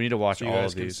Instagram We need to watch so you all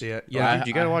guys of can these. see it. Yeah, Yeah. dude,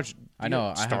 you gotta watch. I know.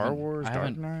 I Star haven't- Wars, I Dark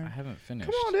haven't, Knight. I haven't finished.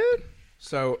 Come on, dude.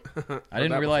 So I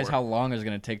didn't realize how long it was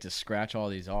gonna take to scratch all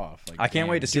these off. Like, I can't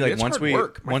wait to see Dude, like it's once hard we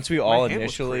work. once we My all hand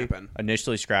was cramping.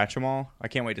 initially scratch them all. I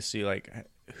can't wait to see like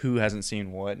who hasn't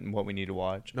seen what and what we need to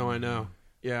watch. No, I know.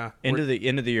 Yeah. End of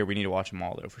the year, we need to watch them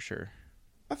all though for sure.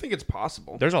 I think it's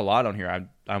possible. There's a lot on here.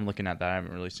 I'm looking at that I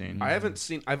haven't really seen. I haven't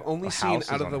seen. I've only Well, seen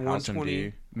House out is of the on House 120.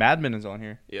 MD. Mad Men is on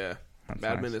here. Yeah. That's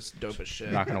Mad Men nice. is dope as shit.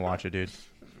 I'm not gonna watch it, dude.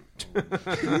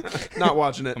 Not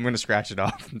watching it. I'm gonna scratch it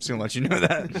off. I'm just gonna let you know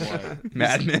that.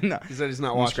 Mad Men. He said he's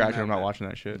not I'm watching. scratching. Mad I'm not Men. watching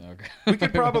that shit. Okay. We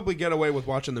could probably get away with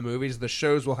watching the movies. The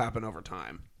shows will happen over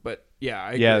time. But yeah, I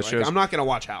agree. Yeah, the Like, shows- I'm not gonna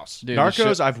watch House. Dude, the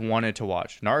Narcos, show- I've wanted to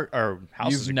watch. House.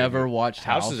 You've is a good never movie. watched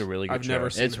House House? is a really good I've show. never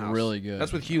seen It's House. really good.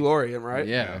 That's with Hugh Laurie, right?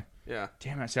 Yeah. Yeah.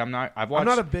 Damn it! See, I'm not. I've watched. I'm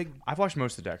not a big. I've watched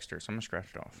most of Dexter, so I'm gonna scratch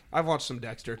it off. I've watched some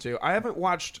Dexter too. I haven't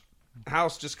watched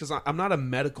House just because I'm not a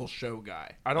medical show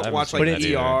guy. I don't haven't watch seen like that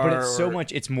ER. either. But it's so or-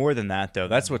 much. It's more than that, though.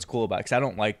 That's what's cool about it. Because I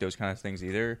don't like those kind of things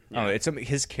either. I don't know, it's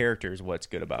his character is what's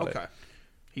good about Okay. it.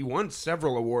 He won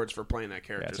several awards for playing that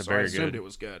character, Yeah, it's a so I very assumed good- it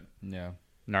was good. Yeah.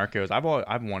 Narcos.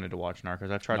 I've wanted to watch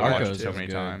Narcos. I've tried to watch it Narcos so is many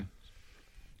good. times.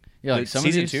 Yeah, like The some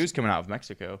season of these, 2 is coming out of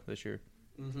Mexico this year.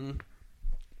 Mm-hmm.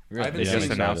 Really? I haven't They Yeah, just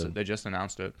I'm announced excited. it. They just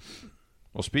announced it.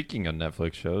 Well, speaking of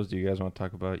Netflix shows, do you guys want to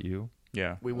talk about You?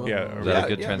 Yeah, We will. Yeah, Is that a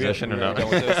good yeah, transition or we are not? done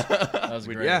with this. That was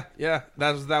great. Yeah.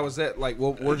 That was it. Like,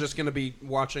 we're just gonna be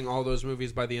watching all those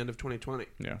movies by the end of 2020.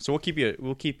 Yeah, so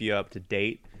we'll keep you up to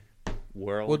date.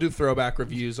 World. We'll do throwback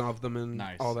reviews of them and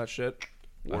Nice. all that shit.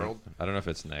 World. I don't know if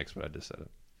it's next, but I just said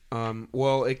it.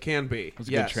 Well, it can be. It was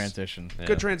a Yes. good transition. Yeah.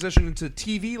 Good transition into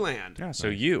TV land. Yeah. So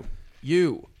you Did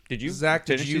you, you Zach?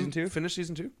 Did finish you season 2? finish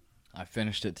season 2? I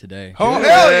finished it today. Oh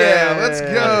hell yeah! Let's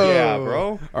go. Yeah,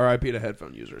 bro. R.I.P. to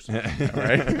headphone users.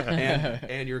 Right.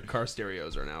 and your car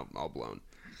stereos are now all blown.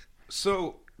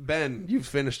 So Ben, you've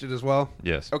finished it as well.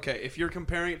 Yes. Okay, if you're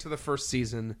comparing it to the first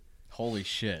season, Holy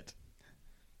shit.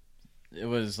 It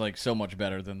was like so much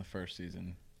better than the first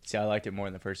season. See, I liked it more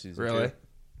than the first season. really, too.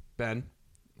 Ben,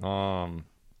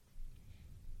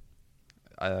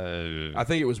 I I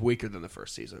think it was weaker than the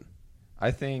first season.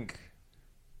 think.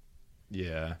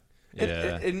 Yeah. And-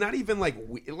 Yeah. and not even like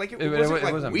it It wasn't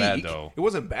like wasn't weak. bad, though. It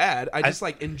wasn't bad. I just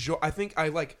like enjoy. I think I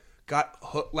like got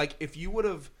hooked. Like if you would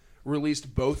have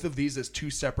released both of these as two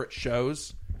separate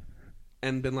shows,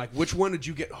 and been like, which one did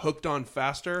you get hooked on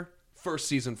faster? First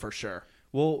season for sure.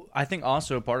 Well, I think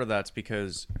also part of that's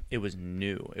because it was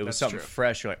new. It was That's something true.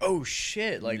 fresh. You're like, oh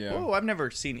shit! Like, Yeah. whoa, I've never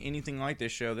seen anything like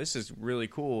this show. This is really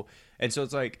cool. And so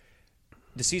it's like,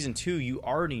 the season 2, you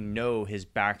already know his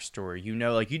backstory. You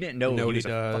know, like you didn't know, You know he what was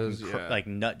he a does, fucking yeah. like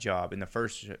nut job in the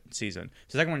first season.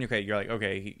 So the second one, okay, you're like,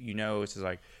 okay, you know, it's just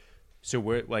like, so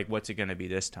we're like, what's it gonna be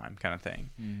this time, kind of thing.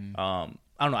 I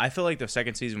don't know. I feel like the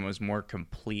second season was more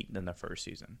complete than the first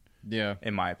season, Yeah.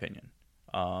 in my opinion.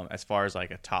 As far as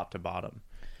like a top to bottom,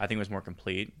 I think it was more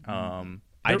complete.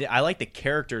 I like the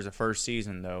characters of first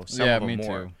season though. Some Yeah, of them me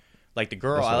more. too. Like the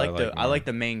girl, That's what I I like like I more. like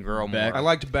the main girl Beck. more. I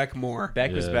liked Beck more.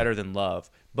 Beck was Yeah. better than Love,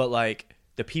 but like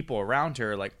the people around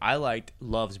her, like I liked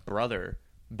Love's brother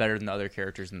better than the other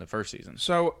characters in the first season.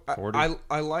 So 40?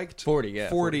 I liked 40, yeah,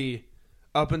 40.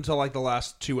 up until like the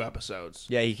last 2 episodes.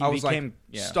 Yeah, he I was became. like,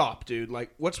 yeah. stop, dude.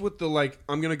 Like, what's with the like?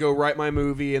 I'm gonna go write my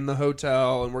movie in the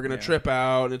hotel, and we're gonna trip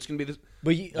out, and it's gonna be this.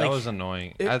 But That was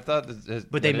annoying. I thought that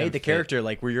But they made the character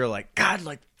like where you're like, God,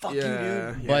 like fuck you,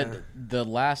 Yeah, dude. yeah. But the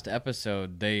last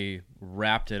episode, they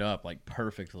wrapped it up like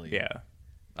perfectly. Yeah.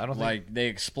 I don't think Like they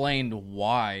explained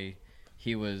why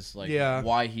he was like Yeah.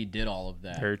 why he did all of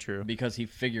that. Very true. Because he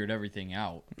figured everything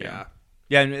out. Yeah.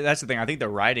 Yeah, and that's the thing. I think the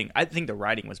writing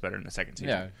was better in the second season.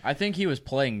 Yeah, I think he was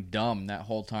playing dumb that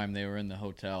whole time they were in the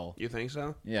hotel. You think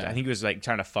so? Yeah, I think he was like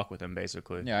trying to fuck with him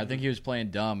basically. Yeah, I think he was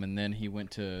playing dumb, and then he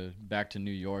went back to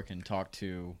New York and talked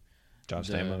to John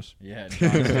Stamos. Yeah, John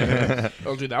Stamos.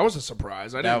 Oh, dude, that was a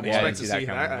surprise. I That didn't was- expect to I didn't see see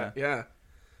that that. coming,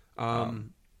 Yeah.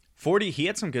 40, he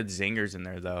had some good zingers in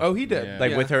there though. Oh, he did. Yeah.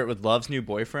 like Yeah. with Love's new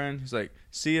boyfriend. He's like,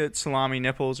 see it, salami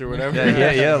nipples or whatever.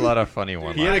 Yeah, he had a lot of funny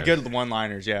ones. He had a good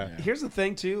one-liners. Yeah. Yeah. Here's the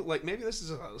thing, too. Like, maybe this is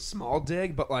a small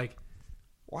dig, but like,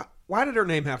 why did her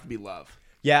name have to be Love?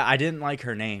 Yeah, I didn't like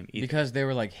her name either. because they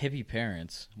were like hippie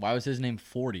parents. Why was his name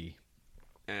 40?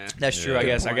 That's true. Yeah. I Good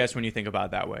guess. I point. guess when you think about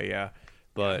it that way, yeah.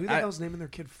 But Who the I hell's naming their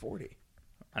kid 40?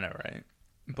 know, right?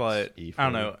 But E40. I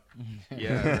don't know.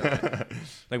 Yeah.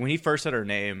 Like when he first said her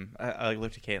name, I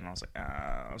looked at Kate and I was like,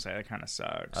 that kind of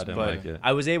sucks. I didn't but like it.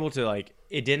 I was able to like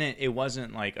it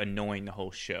wasn't like annoying the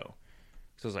whole show.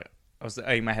 So I was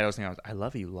in my head I was thinking I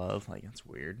love you, love. Like that's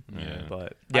weird. Yeah.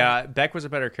 But yeah, Beck was a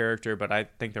better character, but I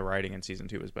think the writing in season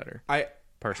 2 was better. How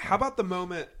Personally. about the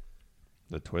moment?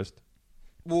 The twist.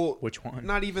 Well, Which one?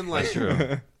 Not even like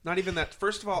True. not even that.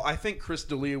 First of all, I think Chris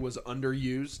D'Elia was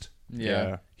underused.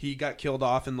 Yeah. He got killed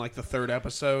off in like the 3rd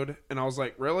episode, and I was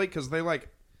like, really? Because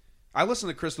I listened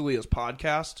to Chris D'Elia's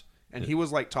podcast, and he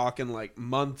was like talking like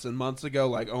months and months ago,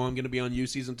 like, oh, I'm going to be on You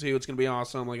season 2. It's going to be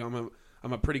awesome. Like I'm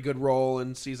a pretty good role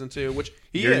in season 2, which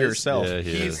he You're is. yourself. Yeah,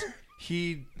 he is.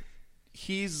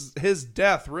 He's his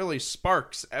death really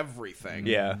sparks everything.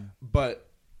 Yeah. But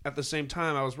at the same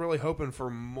time, I was really hoping for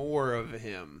more of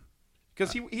him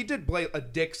because he did play a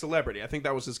dick celebrity. I think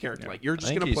that was his character. Like you're I just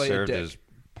think going he to play a served dick. his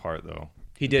part though.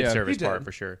 He did Yeah. serve his He part did.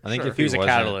 for sure. I think Sure. if He was a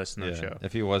wasn't- catalyst in the yeah, show.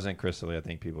 If he wasn't Chris D'Elia, I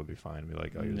think people would be fine. Be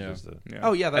like, oh, he was Yeah. just a. Yeah.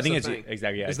 Oh, yeah, that's I think the it's thing.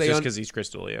 exactly. Yeah, Is it's they just un- because he's Chris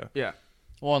D'Elia. Yeah,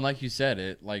 Well, and like you said,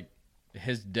 it like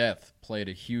his death played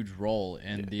a huge role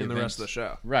in the in the rest events- of the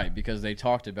show. Right, because they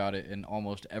talked about it in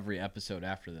almost every episode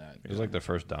after that. It was like the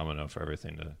first domino for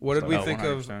everything to. What did we Oh, think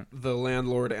 100%. of the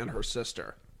landlord and her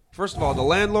sister? First of all, the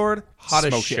landlord, hot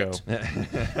Smoke as shit.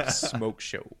 show. Smoke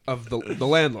show. Of the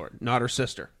landlord, not her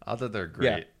sister. I thought they're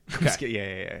great.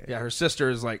 Yeah. Yeah, her sister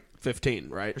is like 15,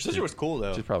 right? Her sister was cool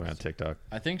though. She's probably on TikTok.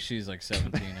 I think she's like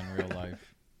 17 in real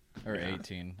life, or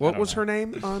 18. What was her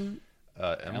name on?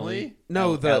 Emily.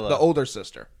 No, the Ella. older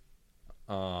sister,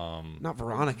 Um. not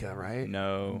Veronica, right?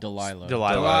 No. Delilah.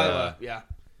 Delilah. Yeah.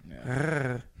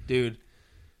 Dude.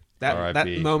 That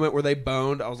R.I.P.. moment where they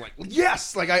boned, I was like,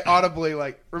 yes! Like I audibly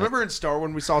remember in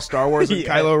when we saw Star Wars and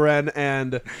Yeah. Kylo Ren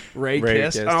and Rey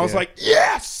kissed, and I was yeah. like,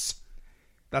 yes!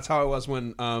 That's how it was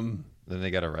when Then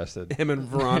they got arrested. him and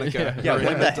Veronica, Yeah, or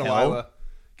what him the and Delilah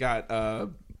got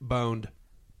boned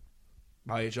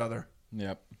by each other.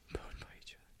 Yep.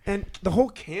 And the whole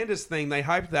Candace thing, they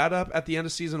hyped that up at the end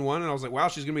of season 1, and I was like, wow,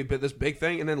 she's going to be this big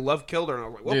thing. And then Love killed her, and I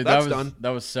was like, well, Dude, that's that was done. that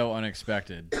was so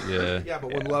unexpected. Yeah. Yeah,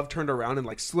 but when Love turned around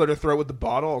and slit her throat with the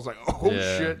bottle, I was like, oh,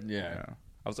 Yeah. shit. Yeah.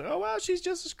 I was like, oh wow, she's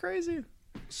just as crazy.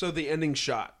 So the ending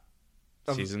shot.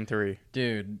 Season 3.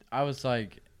 Dude, I was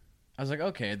like,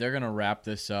 okay, they're gonna wrap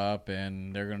this up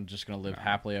and they're gonna live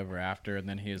happily ever after. And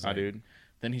then he was like, Dude.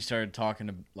 then he started talking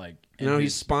to like, You know,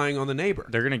 he's spying on the neighbor.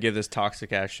 They're gonna give this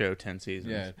toxic ass show 10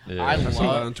 seasons. yeah. Yeah. I I saw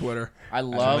that on love Twitter.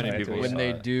 many people when saw they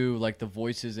it. do like the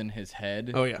voices in his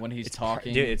head. Oh, yeah. when he's It's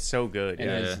talking. Dude, it's so good. in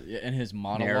Yeah. his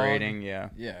monologue. Narrating, yeah.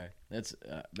 Yeah, that's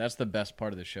the best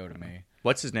part of the show to me.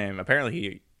 What's his name? Apparently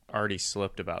he already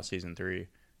slipped about season 3,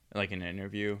 like in an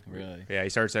interview. Really? Yeah, he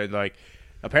started saying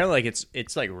apparently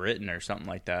it's like written or something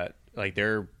like that. Like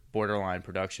they're borderline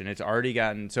production. It's already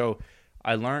gotten so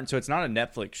it's not a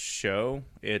Netflix show.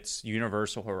 It's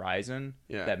Universal Horizon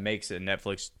that makes it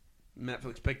Netflix.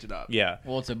 Netflix picked it up. Yeah.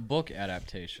 Well, it's a book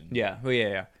adaptation. Yeah. Oh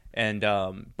yeah. And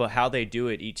but how they do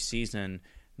it each season,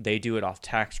 they do it off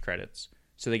tax credits.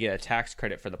 So they get a tax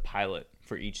credit for the pilot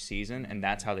for each season, and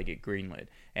that's how they get greenlit.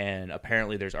 And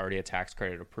apparently, there's already a tax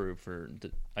credit approved for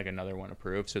another one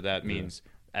approved. So that means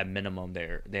at minimum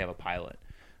they have a pilot.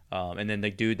 And then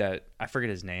the dude that I forget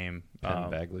his name,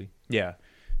 Penn Bagley. yeah,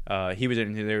 he was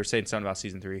in. They were saying something about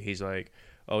season 3. He's like,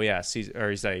 oh yeah,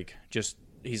 he's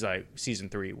like season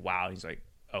 3. Wow. He's like,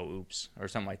 oh oops, or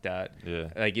something like that. Yeah.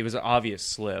 Like it was an obvious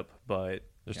slip, but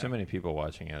There's too many people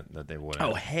watching it that they wouldn't.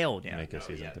 Oh hell yeah! Make a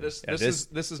season Yeah, 3. this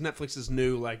is Netflix's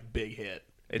new like big hit.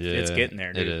 It's Yeah, getting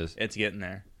there, dude. it is. It's getting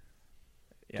there.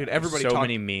 Yeah, Dude, everybody so talk-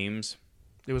 many memes.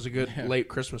 It was a good late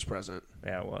Christmas present.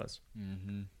 Yeah, it was.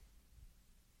 Mm-hmm.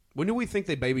 When do we think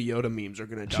the Baby Yoda memes are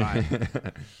going to die?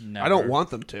 Never. I don't want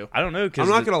them to. I don't know because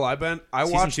I'm not going to lie, Ben. I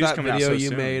Season watched 2's that coming out video so you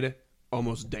soon. made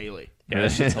almost daily. Yeah,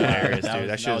 that shit's hilarious, That dude. was- That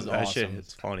that shit was awesome.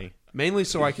 is funny. Mainly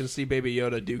so I can see Baby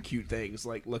Yoda do cute things,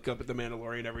 like look up at the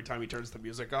Mandalorian every time he turns the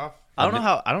music off. I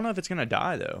don't know if it's gonna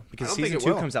die though, because I don't think season it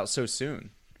 2 will. comes out so soon.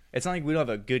 It's not like we don't have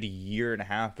a good year and a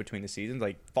half between the seasons.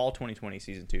 Like fall 2020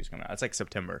 season 2 is coming out. It's like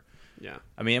September. Yeah.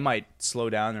 I mean, it might slow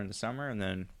down during the summer, and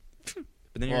then, but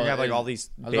then you're Well, gonna have like and all these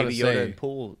I was about Baby to Yoda say- and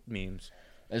pool memes.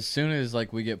 As soon as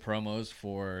like we get promos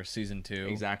for season 2,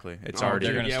 Exactly. It's Oh, already.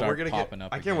 they're dude, gonna yeah, start we're gonna popping get,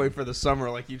 up I can't again. wait for the summer,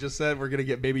 like you just said. We're gonna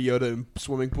get Baby Yoda in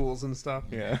swimming pools and stuff.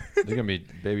 Yeah. There's gonna be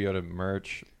Baby Yoda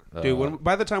merch. Dude,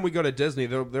 by the time we go to Disney,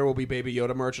 there will be Baby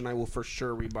Yoda merch, and I will for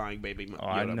sure be buying Baby Yoda Oh,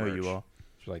 I know merch. you will.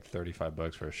 it's like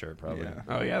 $35 for a shirt, probably. Yeah.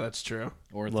 Oh yeah, that's true.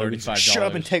 or Logan's like, $35. Shut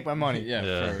up and take my money. Yeah.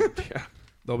 Yeah. For, Yeah,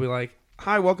 they'll be like,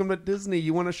 "Hi, welcome to Disney.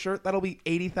 You want a shirt? That'll be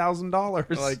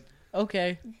 $80,000." Like,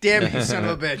 okay. damn it, you son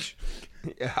of a bitch.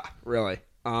 yeah, really.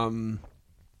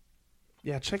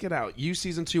 Yeah, check it out. You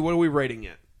season 2. What are we rating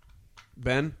it,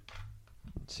 Ben?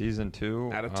 Season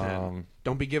 2 Out of 10.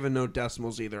 Don't be giving no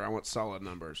decimals either. I want solid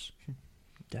numbers.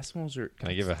 Decimals are Can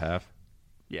I give a half?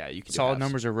 Yeah, you can do solid halves.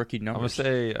 numbers are rookie I'm gonna numbers.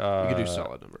 say You could do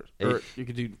solid numbers, or 8. you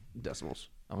could do decimals.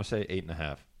 I'm gonna say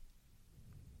 8.5.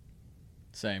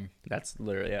 Same. That's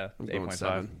literally I'm eight going point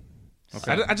 7. five.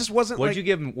 Okay. I just wasn't What like would you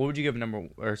give? What would you give number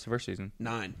or first season?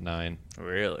 9. 9.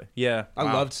 Really? Yeah. I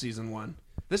Wow. loved season 1.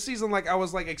 This season, like I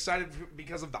was like excited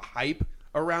because of the hype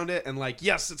around it, and like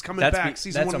yes, it's coming back.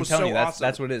 Season 1 I'm was telling so you, that's, awesome.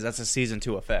 That's what it is. That's a season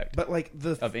 2 effect. But like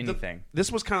Of anything.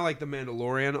 this was kind of like the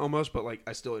Mandalorian almost, but like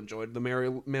I still enjoyed the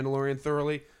Mandalorian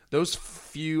thoroughly. Those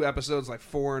few episodes, like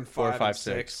 4 and 5, 4, 5, and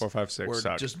 6. 4, 5, 6 were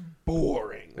suck. just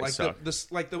boring. They Like suck.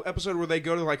 the episode where they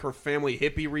go to like her family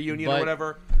hippie reunion or But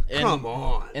whatever. in- Come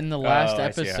on. In the last I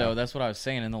see, episode, yeah. that's what I was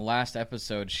saying. In the last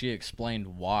episode, she explained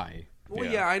why. Well,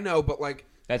 Yeah. yeah, I know, but like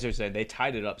That's what I'm saying. They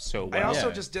tied it up so well. I also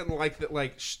Yeah. just didn't like that.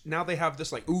 Like now they have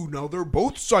this like, ooh, now they're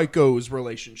both psychos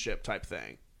relationship type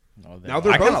thing. No, Now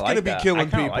they're I both kinda going to like be that. killing I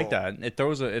kinda people. like that. It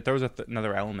throws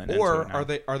another element. Or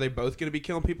into it now. are they both going to be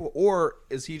killing people, or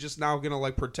is he just now going to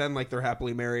like pretend like they're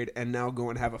happily married and now go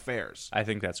and have affairs? I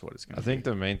think that's what it's going I to think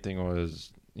the main thing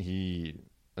was I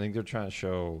think they're trying to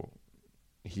show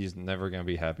he's never gonna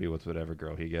be happy with whatever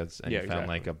girl he gets, and Yeah,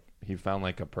 he found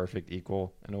like a perfect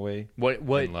equal in a way. What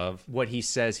in love? what he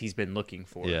says he's been looking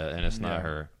for. Yeah, and it's not Yeah.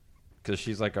 her, because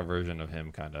she's like a version of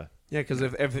him, kind of. Yeah, because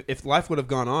if life would have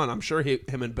gone on, I'm sure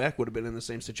him and Beck would have been in the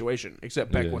same situation.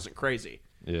 Except Beck Yeah. wasn't crazy.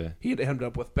 Yeah, He'd end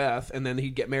up with Beth, and then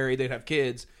he'd get married. They'd have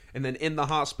kids, and then in the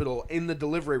hospital, in the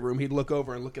delivery room, he'd look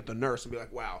over and look at the nurse and be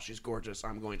like, "Wow, she's gorgeous.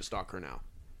 I'm going to stalk her now."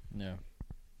 Yeah.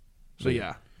 So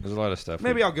yeah, there's a lot of stuff.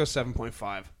 maybe I'll go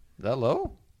 7.5. that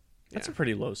low. That's Yeah. a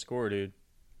pretty low score, dude.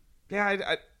 Yeah,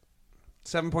 I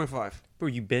 7.5. Bro,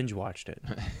 you binge watched it.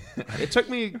 It took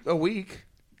me a week.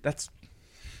 That's.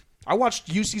 I watched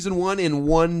You Season 1 in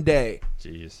one day.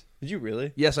 Jeez. Did you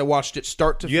really? Yes, I watched it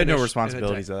start to finish. You had no in a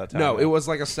responsibilities day. at that time, No, though. it was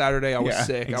like a Saturday. I was Yeah,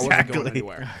 sick. I wasn't going exactly.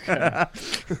 anywhere.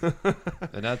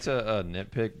 And that's a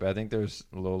nitpick, but I think there's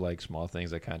little like small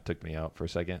things that kind of took me out for a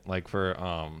second. Like for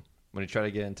when he tried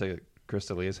to get into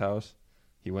Crystalia's house,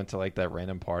 he went to like that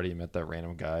random party, met that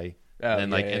random guy, Oh, and then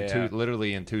like yeah, in yeah.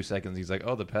 literally in 2 seconds, he's like,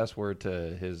 "Oh, the password to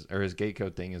his gate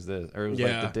code thing is this," or it was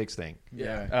Yeah. like the Dick's thing.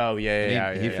 Yeah. Oh yeah,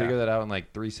 And yeah. he figured that out in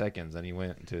like 3 seconds, and he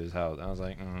went to his house. I was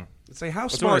like, Say, how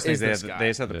It's one of smart those things is they this had, guy? they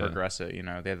just had to Yeah. progress it, you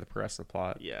know. They had to progress the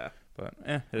plot. Yeah, But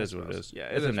it is what it is. Yeah,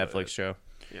 it it's a is what it Netflix is. show.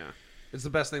 yeah. It's the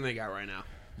best thing they got right now.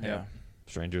 Yeah.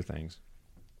 Stranger Things.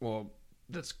 Well,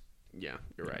 that's yeah.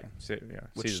 You're right.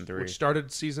 Season 3. Which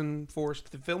started season 4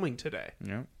 filming today.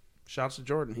 Yeah. Shouts to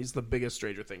Jordan. He's the biggest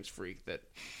Stranger Things freak. Now It's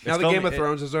the filming- Game of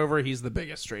Thrones is over. He's the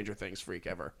biggest Stranger Things freak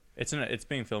ever. It's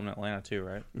being filmed in Atlanta too,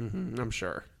 right? I'm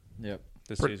sure. Yep.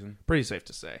 This Pre- season. Pretty safe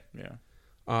to say. Yeah.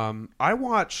 I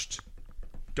watched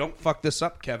Don't Fuck This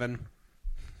Up, Kevin,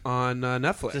 on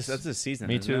Netflix. That's a season.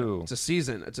 Me isn't it? too. It's a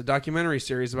season. It's a documentary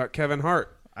series about Kevin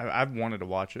Hart. I've wanted to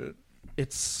watch it.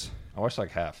 It's I watched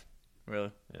like half.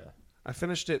 Really? Yeah. I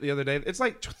finished it the other day. It's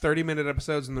like 30-minute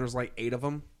episodes, and there's like 8 of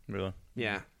them. Really?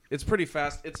 Yeah, it's pretty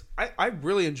fast. I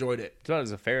really enjoyed it. It's about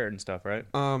his affair and stuff, right?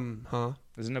 Huh?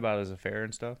 Isn't it about his affair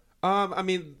and stuff? I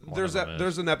mean, there's of them is.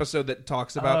 there's an episode that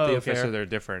talks about the okay, affair. so they're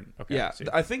different. Okay. Yeah, see.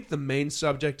 I think the main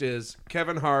subject is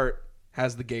Kevin Hart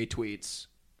has the gay tweets,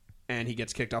 and he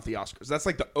gets kicked off the Oscars. That's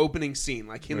like the opening scene,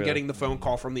 like him Really? getting the phone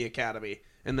call from the Academy,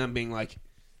 and them being like,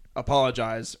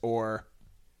 apologize or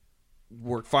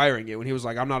we're firing you. And he was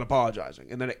like, I'm not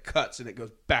apologizing. And then it cuts and it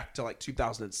goes back to like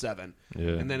 2007. Yeah.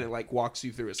 And then it like walks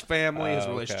you through his family, his Oh,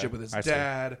 relationship okay. with his I see.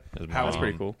 dad, His how mom. That's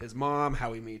pretty cool. his mom,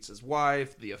 how he meets his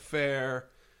wife, the affair.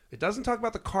 It doesn't talk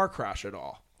about the car crash at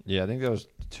all. Yeah, I think that was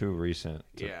too recent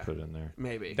to Yeah. put in there.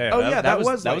 Maybe. Yeah, oh yeah, that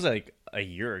was like a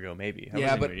year ago, maybe. That yeah,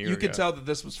 wasn't but even a year you could ago. tell that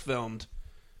this was filmed.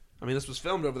 I mean, this was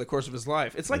filmed over the course of his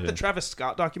life. It's like Yeah. the Travis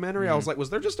Scott documentary. I was like, was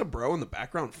there just a bro in the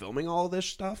background filming all of this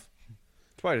stuff?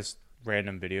 It's probably just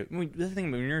random video. I mean, the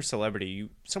thing when you're a celebrity,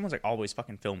 someone's like always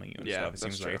fucking filming you and Yeah, stuff. It that's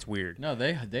seems true. like it's weird. No,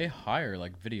 they hire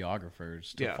like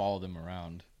videographers to Yeah. follow them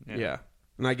around. Yeah.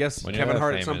 And I guess When you're Kevin that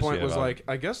Hart at some famous, point yeah, was about- like,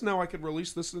 I guess now I could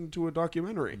release this into a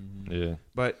documentary. Yeah.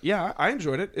 But yeah, I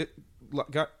enjoyed it.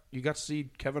 You got to see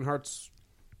Kevin Hart's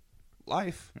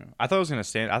life. Yeah. I thought it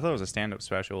was a stand-up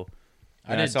special.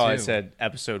 I And I did saw it too. said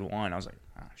episode 1. I was like,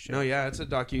 oh shit. No, yeah, it's a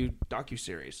docu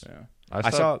series. Yeah. I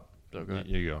saw. saw. Oh, go ahead.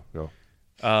 You go.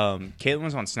 Caitlin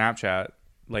was on Snapchat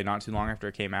like not too long after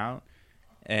it came out,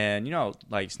 and you know,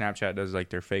 like Snapchat does like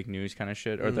their fake news kind of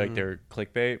shit or like their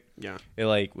clickbait. Yeah. It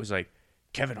like was like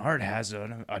Kevin Hart has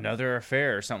another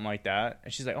affair or something like that,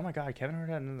 and she's like, "Oh my god, Kevin Hart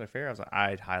had another affair." I was like,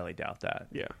 "I'd highly doubt that."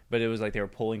 Yeah. But it was like they were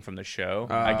pulling from the show,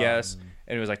 I guess,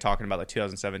 and it was like talking about the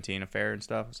 2017 affair and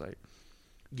stuff. It's like,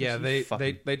 Yeah, You they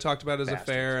fucking talked about his bastards.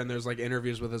 affair, and there's like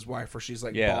interviews with his wife where she's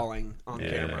like Yeah. bawling on Yeah,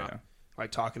 camera, yeah.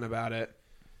 like talking about it,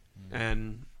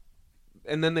 and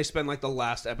then they spend like the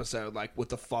last episode like with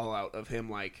the fallout of him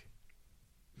like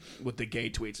with the gay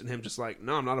tweets and him just like,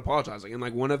 no, I'm not apologizing, and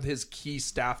like one of his key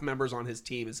staff members on his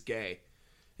team is gay,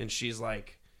 and she's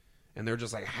like, and they're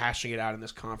just like hashing it out in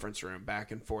this conference room back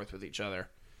and forth with each other,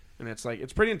 and it's like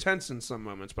it's pretty intense in some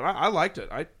moments, but I liked it.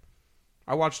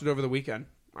 I watched it over the weekend.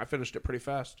 I finished it pretty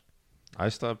fast. I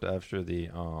stopped after the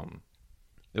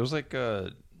it was like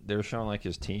they were showing like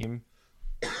his team.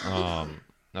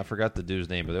 I forgot the dude's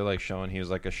name, but they're like showing he was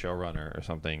like a showrunner or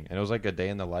something, and it was like a day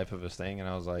in the life of his thing, and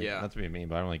I was like, Yeah. not to be mean,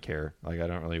 but I don't really care. Like I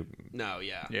don't really. No,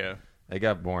 yeah. yeah, It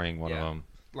got boring. One Yeah. of them.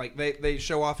 Like they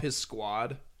show off his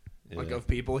squad, like Yeah. of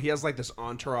people. He has like this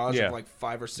entourage Yeah. of like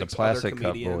 5 or 6 The Plastic other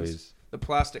Cup comedians. Boys. The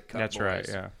Plastic Cup that's Boys. right.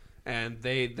 Yeah, And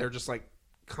they're just like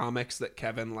comics that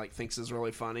Kevin like thinks is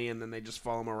really funny, and then they just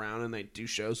follow him around and they do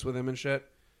shows with him and shit.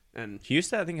 And he used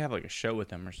to I think have like a show with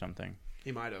them or something.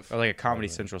 he might have. Or like a Comedy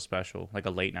Central special, like a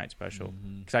late night special.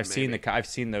 Because I've seen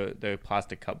the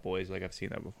Plastic Cup Boys, like I've seen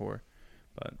that before.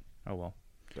 But oh well.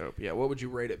 Dope. Yeah. What would you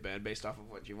rate it, Ben, based off of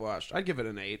what you watched? I'd give it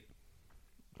an 8.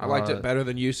 I liked it Uh, better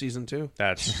than you season 2.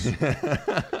 That's.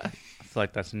 I feel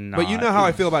like that's not. But you know how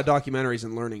I feel about documentaries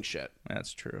and learning shit.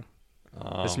 That's true.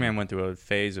 This man went through a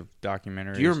phase of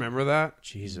documentaries. Do you remember that?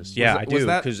 Jesus. Yeah, I was do.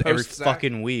 that Because every post-Zach?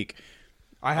 fucking week.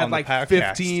 I had On the like podcast.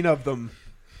 15 of them.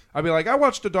 I'd be like, I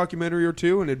watched a documentary or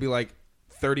two, and it'd be like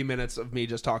 30 minutes of me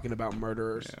just talking about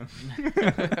murderers.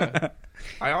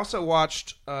 I also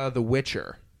watched The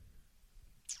Witcher.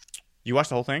 You watched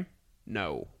the whole thing?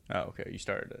 No. Oh, okay. You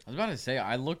started it. I was about to say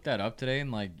I looked that up today,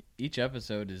 and like each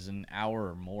episode is an hour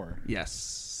or more.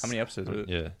 Yes. How many episodes? Is it?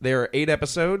 Yeah, There are 8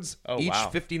 episodes, Oh, each wow.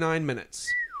 59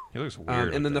 minutes. he looks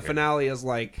weird. And then the with hair. finale is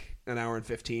like an hour and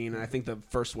 15. And I think the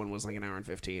first one was like an hour and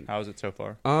 15. How is it so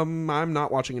far? I'm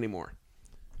not watching anymore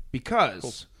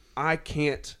because I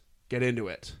can't get into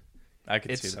it. I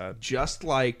could It's see that. just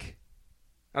like,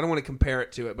 I don't want to compare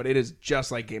it to it, but it is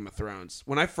just like Game of Thrones.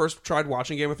 When I first tried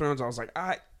watching Game of Thrones, I was like,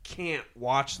 I can't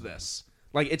watch this.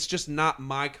 Like, it's just not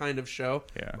my kind of show.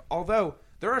 Yeah. Although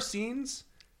there are scenes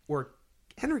where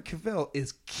Henry Cavill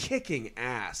is kicking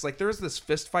ass. Like, there's this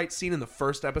fist fight scene in the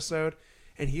first episode,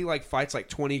 and he like fights like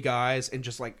 20 guys and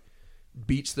just like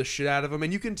beats the shit out of them.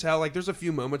 And you can tell, like, there's a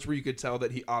few moments where you could tell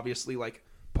that he obviously like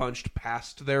punched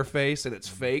past their face and it's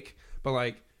fake, but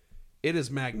like, it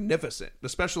is magnificent. The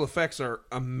special effects are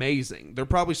amazing. They're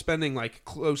probably spending like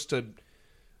close to,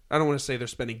 I don't want to say they're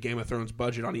spending Game of Thrones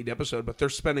budget on each episode, but they're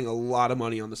spending a lot of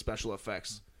money on the special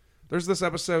effects. There's this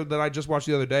episode that I just watched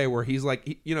the other day where he's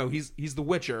like, he's the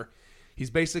Witcher. He's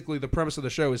basically, the premise of the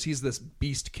show is he's this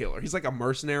beast killer. He's like a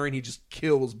mercenary and he just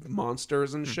kills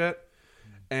monsters and shit.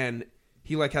 And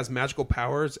he like has magical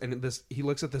powers, and he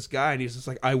looks at this guy and he's just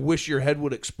like, I wish your head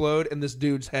would explode. And this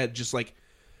dude's head just like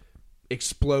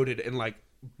exploded, and like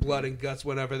blood and guts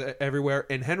went everywhere.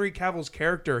 And Henry Cavill's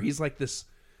character, he's like this,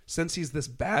 since he's this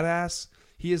badass,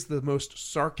 he is the most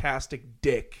sarcastic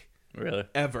dick Really?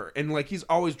 ever. And like he's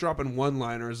always dropping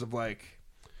one-liners of like,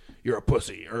 you're a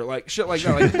pussy, or like shit like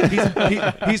that.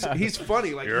 Like he's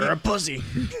funny. Like You're a pussy.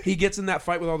 he gets in that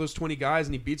fight with all those 20 guys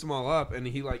and he beats them all up, and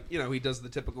he like, he does the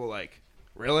typical like,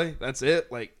 really? That's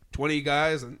it? Like 20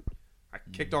 guys and I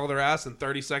kicked all their ass in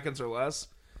 30 seconds or less?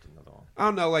 I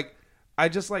don't know, like I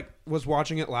just like was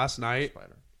watching it last night,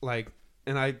 Spider. like,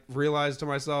 and I realized to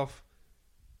myself,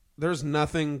 there's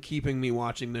nothing keeping me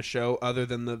watching this show other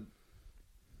than the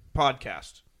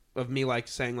podcast of me like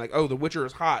saying like, oh, The Witcher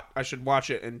is hot, I should watch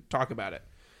it and talk about it.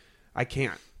 I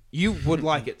can't. You would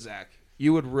like it, Zach.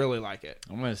 You would really like it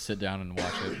I'm gonna sit down and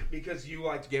watch it. because you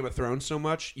liked Game of Thrones so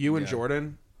much. You and Yeah.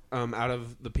 Jordan, out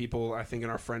of the people I think in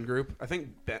our friend group, I think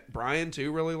Brian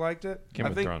too really liked it. Game I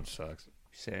of think, Thrones sucks.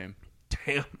 Same.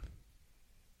 Damn.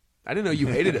 I didn't know you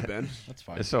hated it, Ben. That's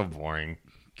fine. It's so boring.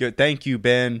 Good. Thank you,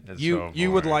 Ben. It's You so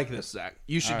you would boring. like this, Zach.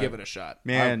 You should All give right. it a shot.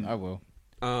 Man, I will.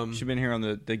 she's been here on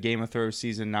the Game of Thrones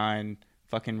season 9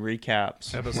 fucking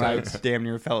recaps. Episodes. I damn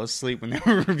near fell asleep when they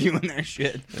were reviewing that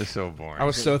shit. It's so boring. I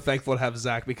was so thankful to have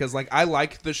Zach because like I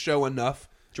liked the show enough.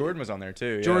 Jordan was on there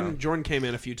too. Jordan came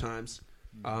in a few times,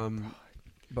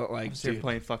 but I like was there dude,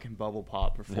 playing fucking Bubble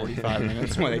Pop for 45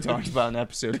 minutes when they talked about an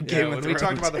episode of yeah, Game when of we Thrones.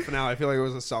 talked about the finale, I feel like it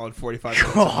was a solid 45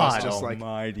 minutes of us God just like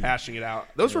almighty. hashing it out.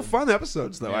 Those were fun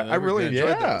episodes though. Yeah, I they were really good.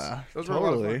 enjoyed Yeah, those. Those were a lot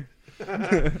totally. of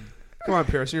fun. Come on,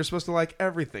 Pearson, you're supposed to like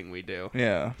everything we do.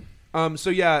 Yeah. So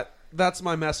yeah, that's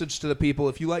my message to the people.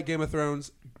 If you like Game of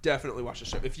Thrones, definitely watch the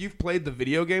show. If you've played the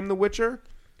video game The Witcher,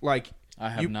 like I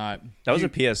have not. That was You- a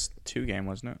PS2 game,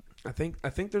 wasn't it? I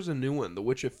think there's a new one, The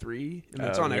Witcher 3, and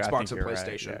it's Oh, on yeah, I Xbox think and you're right.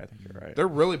 PlayStation. Yeah, I think you're right. They're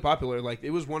really popular. Like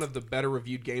it was one of the better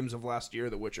reviewed games of last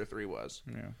year. The Witcher 3 was.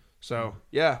 Yeah. So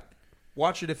yeah,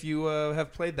 watch it if you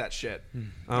have played that shit.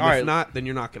 All If right. not, then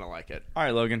you're not gonna like it. All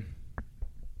right, Logan.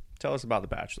 Tell us about The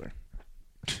Bachelor.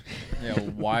 Yeah,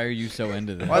 why are you so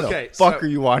into this? Why Okay, the fuck so- are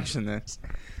you watching this?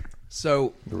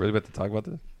 So We're really about to talk about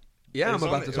this? yeah, I'm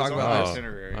about to talk about this.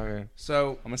 Okay.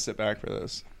 So I'm gonna sit back for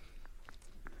this.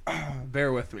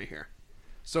 bear with me here.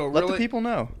 So Let really, the people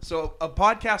know. So a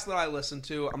podcast that I listen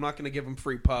to, I'm not going to give them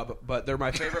free pub, but they're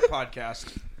my favorite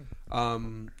podcast.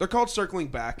 They're called Circling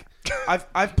Back.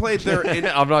 I've played their I'm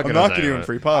not I'm gonna not say giving it.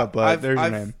 free pub, but I've, there's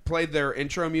I've your name. played their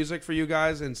intro music for you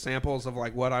guys and samples of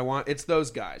like what I want. It's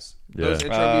those guys. Yeah. Those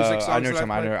intro music songs. I know what that you're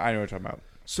talking I about. play. I know what you're talking about.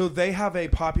 So they have a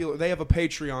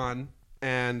Patreon,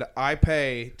 and I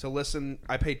pay to listen.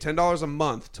 I pay $10 a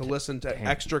month to listen to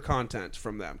extra content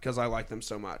from them because I like them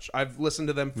so much. I've listened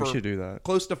to them We for should do that.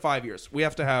 close to 5 years. We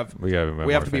have to have. We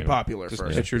have to be popular Just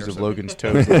first. pictures of Pearson. Logan's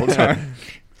toes the whole time.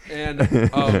 And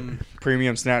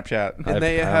Premium Snapchat. and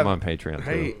they I'm have on Patreon.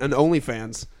 hey, too. an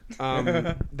OnlyFans.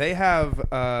 They have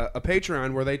a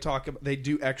Patreon where they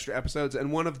do extra episodes,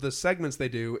 and one of the segments they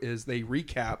do is they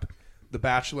recap The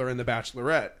Bachelor and The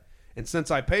Bachelorette. And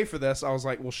since I pay for this, I was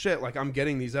like, well, shit, like I'm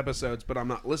getting these episodes, but I'm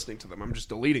not listening to them. I'm just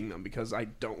deleting them because I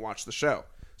don't watch the show.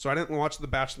 So I didn't watch The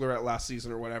Bachelorette last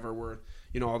season or whatever, where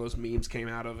all those memes came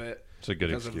out of it. It's a good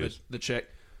because excuse. of the chick.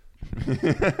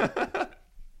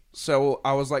 So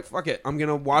I was like, fuck it, I'm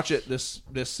gonna watch it this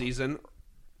season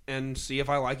and see if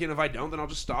I like it. And if I don't, then I'll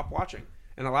just stop watching.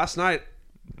 And last night,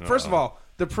 first of all,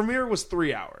 the premiere was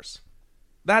 3 hours.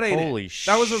 That ain't Holy it.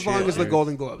 That was as long shit, as the dude.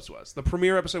 Golden Globes was. The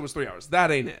premiere episode was 3 hours. That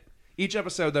ain't it. Each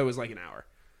episode though is like an hour.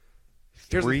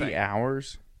 Here's the 3 thing.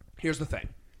 hours. Here's the thing.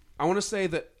 I want to say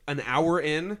that an hour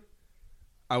in,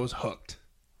 I was hooked.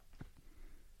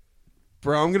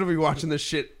 Bro, I'm going to be watching this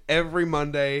shit every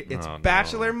Monday. It's Oh, no.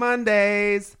 Bachelor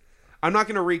Mondays. I'm not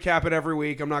going to recap it every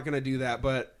week. I'm not going to do that.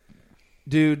 But,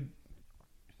 dude,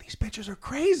 these bitches are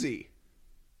crazy.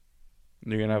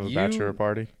 You're gonna have a You- bachelor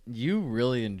party. You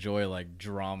really enjoy like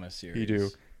drama series. You do.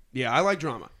 Yeah, I like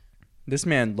drama. This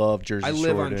man loved Jersey I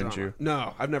live Shore, on didn't drama. you?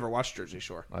 No, I've never watched Jersey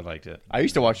Shore. I liked it. I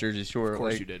used to watch Jersey Shore. Of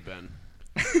course like, you did, Ben.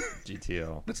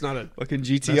 GTL. That's not a Fucking that's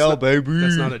GTL, not- baby.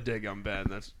 That's not a dig on Ben.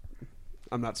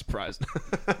 I'm not surprised.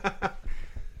 But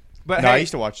No, I hey,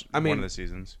 used to watch I mean- one of the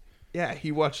seasons. yeah,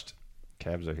 he watched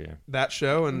Cabs are here. that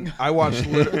show, and I watched.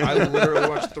 I literally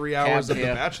watched 3 hours of The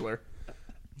Yeah. Bachelor.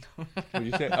 What did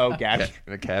you say? Oh, Gabs.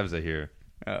 The Cabs are here.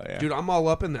 Oh yeah. Dude, I'm all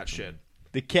up in that shit.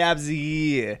 The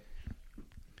Cabsy.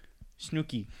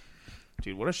 Snooky.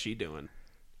 Dude, what is she doing?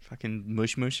 Fucking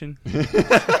mush mushing.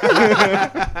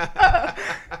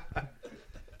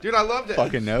 Dude, I loved it.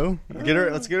 Fucking no.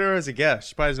 Let's get her as a guest.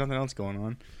 She probably has nothing else going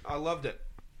on. I loved it.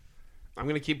 I'm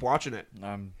gonna keep watching it.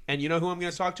 And you know who I'm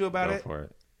gonna talk to about Go it? for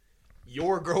it.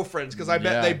 Your girlfriends, because I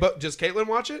bet Yeah. they does Caitlin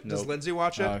watch it? Does Nope. Lindsay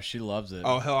watch it? Oh, she loves it.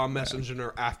 Oh hell, I'm messaging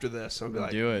her after this. I'll be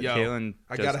like, Do it. yo, Caitlin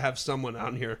I just- gotta have someone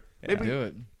on here. Maybe Do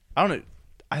it. I don't know.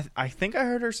 I think I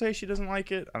heard her say she doesn't like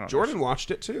it. I don't Jordan know.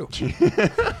 watched it too.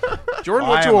 Jordan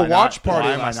Why went to am a I watch not- party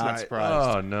why am I last not night.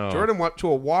 surprised? Oh no. Jordan went to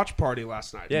a watch party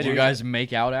last night. Yeah, Did you dude. guys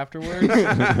make out afterwards?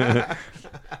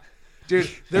 Dude,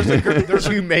 there's a Did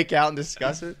you make out and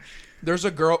discuss it? there's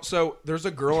a girl. So there's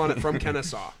a girl on it from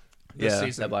Kennesaw. this Yeah,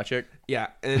 season. that black chick. Yeah,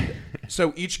 and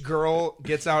so each girl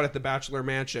gets out at the bachelor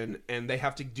mansion, and they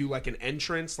have to do like an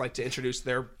entrance, like to introduce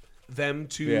them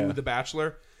to the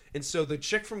bachelor. And so the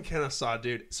chick from Kennesaw,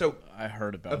 dude. So I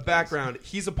heard about a this. background.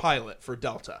 He's a pilot for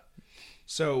Delta.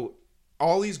 So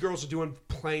all these girls are doing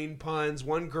plane puns.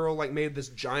 One girl like made this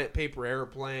giant paper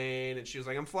airplane, and she was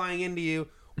like, "I'm flying into you."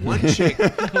 One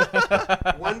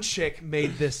chick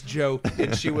made this joke,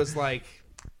 and she was like,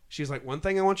 "One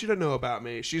thing I want you to know about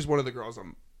me." She's one of the girls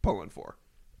I'm pulling for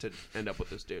to end up with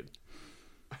this dude.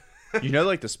 You know,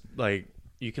 like this, like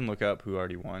you can look up who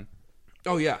already won.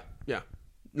 Oh yeah.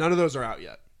 None of those are out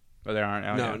yet. But they aren't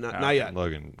out No, yet. not yet.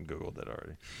 Logan Googled it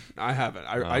already. I haven't.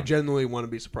 I genuinely want to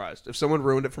be surprised. If someone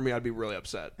ruined it for me, I'd be really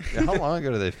upset. Yeah, how long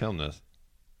ago did they film this?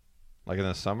 Like in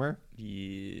the summer?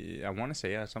 Yeah, I want to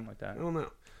say something like that. I don't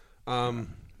know.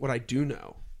 What I do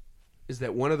know is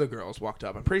that one of the girls walked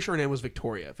up. I'm pretty sure her name was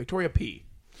Victoria P.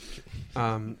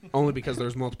 Only because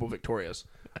there's multiple Victorias.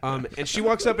 And she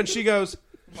walks up and she goes,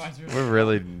 We're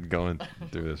really going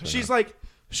through this. Right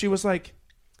she was like,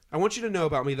 "I want you to know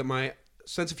about me that my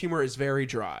sense of humor is very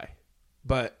dry.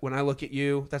 But when I look at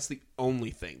you, that's the only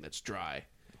thing that's dry."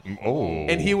 Oh.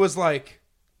 And he was like,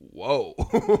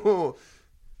 "Whoa."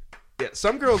 Yeah,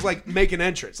 some girls like make an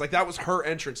entrance. Like that was her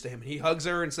entrance to him. He hugs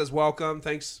her and says, "Welcome,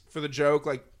 thanks for the joke,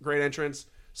 like great entrance.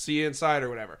 See you inside," or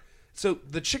whatever. So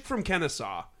the chick from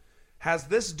Kennesaw has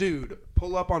this dude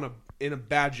pull up in a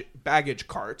baggage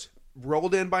cart,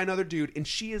 rolled in by another dude, and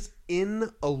she is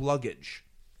in a luggage.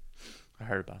 I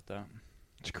heard about that.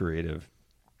 It's creative.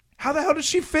 How the hell did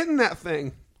she fit in that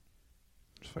thing?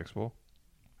 It's flexible.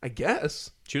 I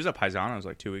guess. She was at Paisanos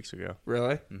like 2 weeks ago.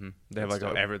 Really? Mm-hmm. They have That's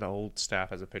like dope. the whole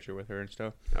staff has a picture with her and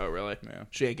stuff. Oh, really? Yeah.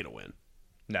 She ain't gonna win.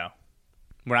 No.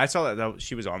 When I saw that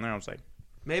she was on there, I was like,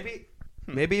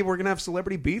 Maybe we're gonna have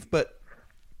celebrity beef, but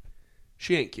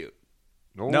she ain't cute.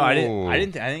 no, I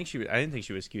didn't think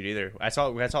she was cute either. I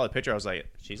saw the picture. I was like,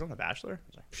 she's on The Bachelor. I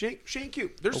was like, She ain't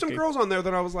cute. There's some Okay. girls on there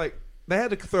that I was like, they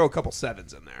had to throw a couple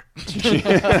sevens in there.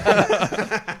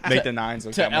 make the nines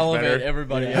look To that much elevate better.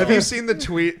 everybody else. Have you seen the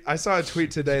tweet? I saw a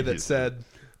tweet today that said,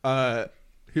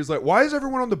 he was like, "Why is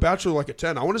everyone on The Bachelor like a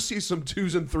 10? I want to see some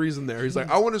 2s and 3s in there." He's like,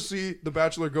 "I want to see The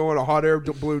Bachelor go on a hot air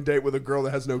balloon date with a girl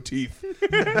that has no teeth."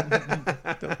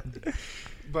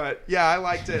 But yeah, I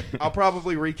liked it. I'll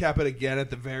probably recap it again at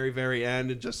the very, very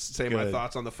end and just say my Good.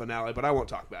 thoughts on the finale, but I won't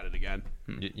talk about it again.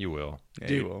 You will. Yeah,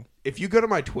 Dude, you will. if you go to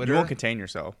my You Twitter, won't contain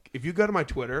yourself.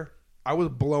 I was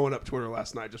blowing up Twitter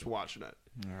last night just watching it.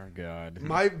 Oh God.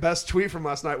 My best tweet from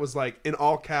last night was like, in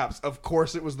all caps, of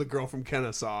course it was the girl from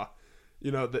Kennesaw,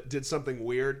 that did something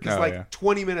weird. Because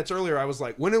 20 minutes earlier, I was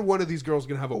like, when are one of these girls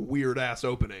going to have a weird ass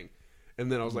opening?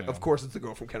 And then I was like, of course it's the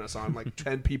girl from Kennesaw. And like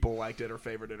 10 people liked it or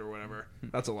favored it or whatever.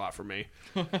 That's a lot for me.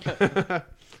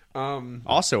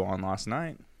 Also on last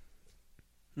night,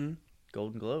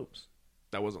 Golden Globes.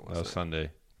 That wasn't last That was night.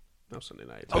 Sunday. That was Sunday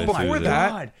night. Oh, Oh, before Tuesday. that,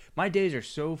 God, my days are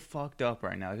so fucked up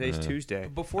right now. Today's Tuesday.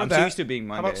 before I'm that, so used to being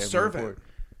Monday. how about every Servant? report.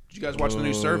 Did you guys watch the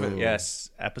new Servant?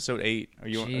 Yes, episode 8. Are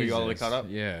you all the way Jesus. caught up?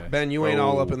 Yeah. Ben, you ain't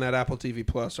all Oh. up in that Apple TV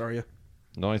Plus, are you?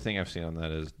 The only thing I've seen on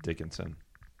that is Dickinson.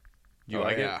 You Oh,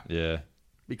 like yeah. Yeah.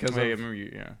 Because I of, remember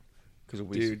you. Yeah, because of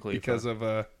Wiz dude, Khalifa. because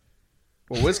of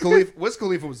Wiz Khalifa. Wiz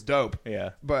Khalifa was dope,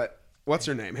 yeah. but what's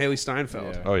her name? Haley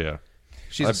Steinfeld. Yeah. Oh yeah.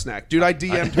 She's a snack, dude. I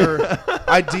DM'd her.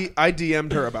 I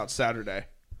DM'd her about Saturday.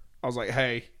 I was like,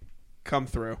 "Hey, come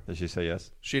through." Did she say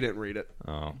yes? She didn't read it.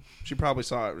 Oh. She probably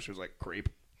saw it, but she was like, "Creep."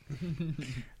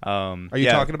 Are Are you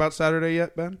talking about Saturday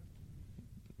yet, Ben?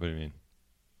 What do you mean?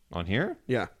 On here?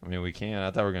 Yeah. I mean, we can.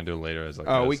 I thought we were gonna do it later. As like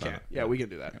Oh, a we sign- can. Yeah, we can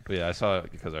do that. But yeah, I saw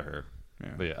it because of her. Yeah.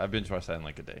 But yeah, I've binge watched that in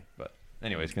like a day. But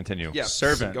anyways, continue. Yeah,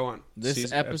 Servant. Go on. This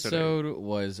Season- episode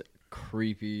was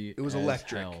creepy. It was as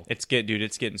electric. hell. It's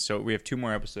getting so. We have 2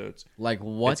 more episodes. Like It's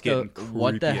what getting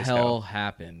what the creepy as hell hell.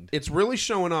 happened? It's really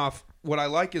showing off. What I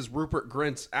like is Rupert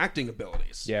Grint's acting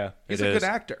abilities. Yeah, he's it a is. good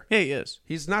actor. Yeah, he is.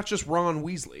 He's not just Ron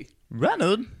Weasley.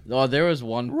 Ronald. Oh, there was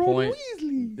one point.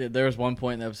 Weasley. There was one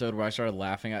point in the episode where I started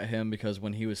laughing at him because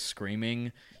when he was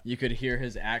screaming, you could hear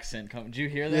his accent come. Did you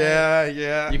hear that? Yeah,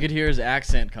 yeah. You could hear his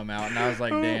accent come out, and I was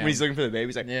like, "Damn." When he's looking for the baby,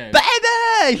 he's like, Yeah.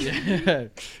 baby. Yeah.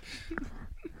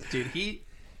 Dude,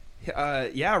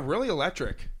 really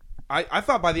electric. I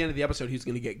thought by the end of the episode he was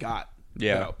going to get got.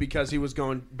 Yeah. though, because he was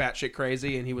going batshit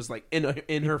crazy and he was like in her Beat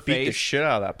the face. shit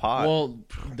out of that pot. Well,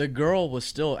 the girl was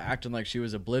still acting like she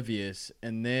was oblivious,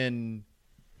 and then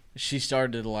she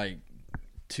started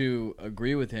to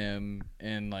agree with him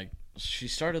and like she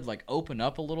started like open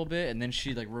up a little bit, and then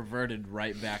she like reverted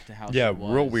right back to how Yeah, she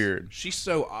was. real weird. She's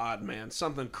so odd, man.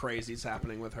 Something crazy's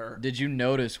happening with her. Did you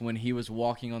notice when he was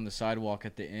walking on the sidewalk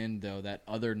at the end though, that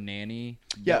other nanny?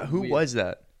 Yeah, that who was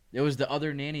that? It was the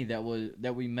other nanny that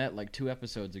we met like 2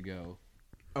 episodes ago.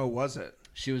 Oh, was it?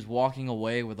 She was walking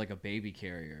away with like a baby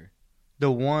carrier.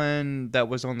 The one that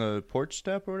was on the porch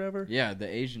step or whatever? Yeah, the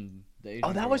Asian.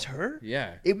 Oh, that girl. was her?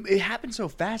 Yeah. It happened so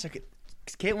fast.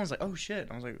 Cause Caitlin was like, "Oh shit!"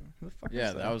 I was like, "Who the fuck?" Yeah,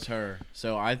 is that was her.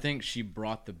 So I think she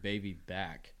brought the baby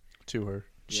back. to her.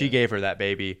 Yeah. She gave her that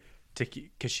baby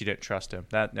because she didn't trust him.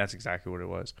 That's exactly what it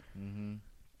was. Mm-hmm.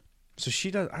 So she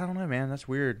does. I don't know, man. That's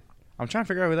weird. I'm trying to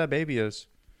figure out who that baby is.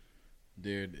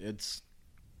 Dude, it's.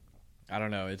 I don't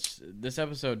know. It's this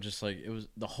episode. Just like it was,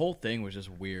 the whole thing was just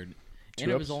weird, and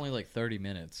it was only like 30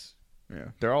 minutes. Yeah,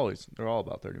 they're all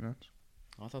about 30 minutes.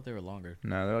 I thought they were longer.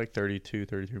 No, they're like 32,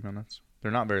 33 minutes.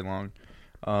 They're not very long.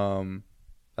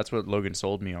 That's what Logan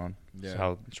sold me on. Yeah.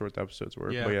 How short the episodes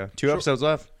were. Yeah. But yeah, 2 Short- episodes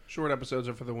left. Short episodes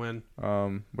are for the win. What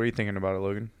are you thinking about it,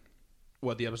 Logan?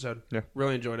 What, the episode? Yeah.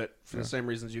 Really enjoyed it for Yeah. the same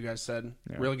reasons you guys said.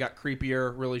 Yeah. Really got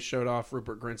creepier. Really showed off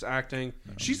Rupert Grint's acting.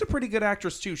 She's a pretty good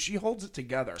actress, too. She holds it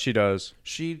together. She does.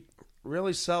 She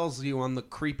really sells you on the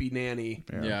creepy nanny.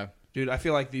 Yeah. Dude, I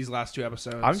feel like these last 2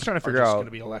 episodes I'm just trying to figure are just out- going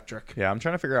to be electric. Yeah, I'm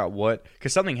trying to figure out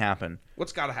because something happened.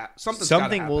 What's got to happen? Something's got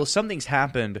to happen. Something's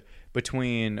happened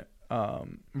between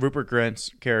Rupert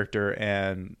Grint's character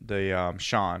and the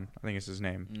Sean, I think is his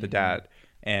name, the dad,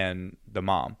 and the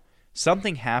mom.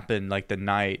 Something happened like the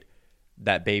night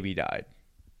that baby died.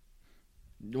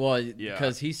 Well,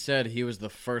 because he said he was the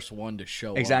first one to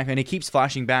show Exactly, and he keeps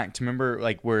flashing back to remember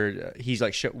like where he's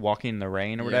like walking in the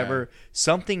rain or whatever.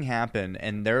 Something happened,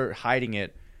 and they're hiding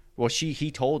it. Well, he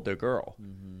told the girl,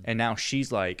 and now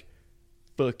she's like,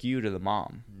 "Fuck you" to the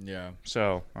mom. up. Yeah.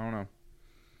 So I don't know.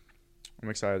 I'm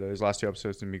excited though. These last 2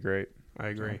 episodes are gonna be great. I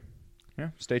agree. Yeah,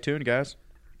 stay tuned, guys.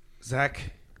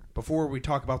 Zach, before we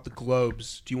talk about the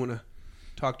Globes, do you want to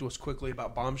talk to us quickly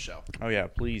about Bombshell? Oh yeah,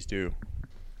 please do.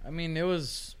 I mean,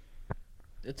 it's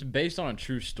based on a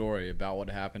true story about what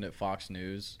happened at Fox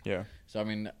News. Yeah. So, I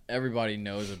mean, everybody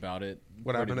knows about it.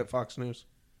 What happened at Fox News?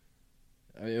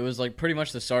 I mean, it was like pretty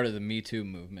much the start of the Me Too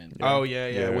movement. Yeah. Oh,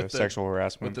 yeah. With sexual with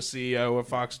harassment. the CEO of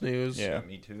Fox News. Yeah.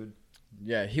 Me too.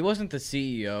 Yeah, he wasn't the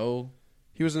CEO.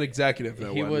 He was an executive,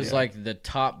 though. He wasn't was like the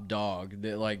top dog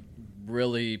that like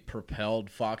really propelled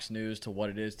Fox News to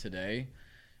what it is today.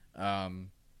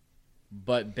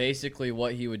 But basically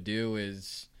what he would do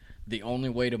is the only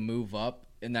way to move up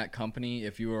in that company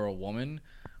if you were a woman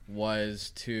was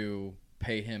to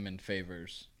pay him in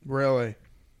favors. Really?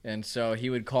 And so he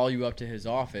would call you up to his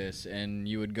office and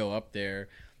you would go up there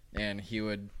and he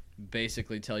would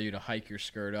basically tell you to hike your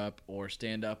skirt up or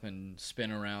stand up and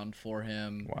spin around for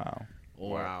him. Wow.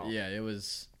 Or, Wow. Yeah, it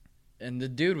was. And the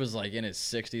dude was like in his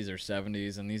 60s or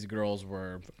 70s, and these girls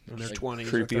were In their like, 20s.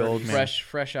 creepy or 30s. old man.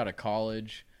 fresh out of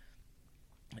college.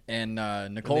 And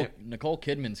Nicole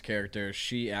Kidman's character,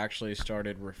 she actually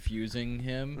started refusing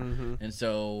him, and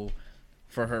so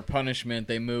for her punishment,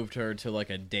 they moved her to like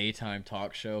a daytime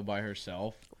talk show by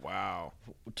herself Wow.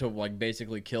 to like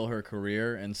basically kill her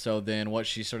career. And so then what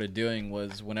she started doing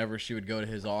was whenever she would go to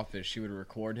his office, she would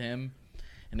record him.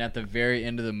 And at the very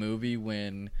end of the movie,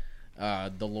 when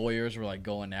the lawyers were like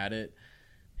going at it,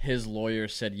 his lawyer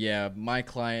said, "Yeah, my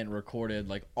client recorded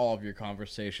like all of your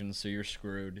conversations, so you're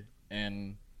screwed."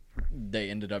 And they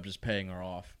ended up just paying her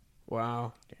off.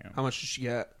 Wow. Damn. How much did she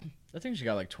get? I think she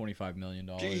got like $25 million.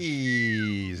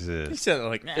 He Jesus. said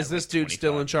like, Is this dude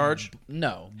still in charge?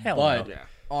 No, Hell but no.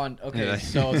 Yeah.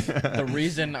 So the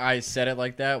reason I said it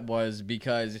like that was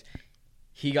because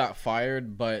he got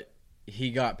fired, but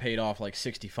he got paid off like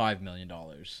 $65 million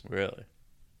Really?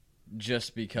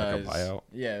 just because. Like a buyout?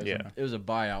 Yeah, Yeah. it was a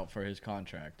buyout for his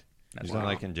contract. He's not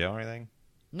like in jail or anything.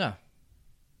 No,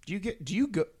 Do you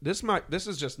go this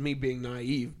is just me being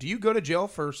naive. Do you go to jail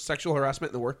for sexual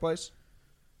harassment in the workplace?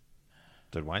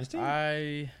 Did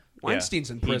Weinstein?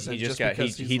 Weinstein's in prison. He just because got.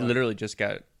 he's He like- literally just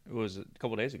got. It was a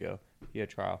couple days ago. He had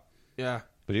trial. Yeah.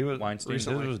 but he was Weinstein. His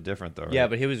was different though. Right? Yeah,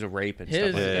 but he was a rape and his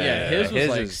stuff like that. Yeah. his was His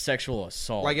like is- sexual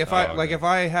assault. Like if Oh, I okay. like if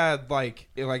I had like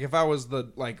if I was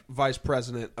the like vice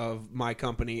president of my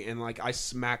company and like I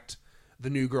smacked the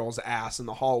new girl's ass in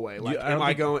the hallway, like I don't am I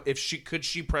think- going could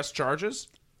she press charges?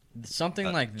 something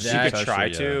like She that. could try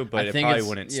Yeah. to, but I it think probably it's-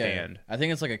 wouldn't yeah, stand. I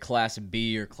think it's like a Class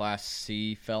B or Class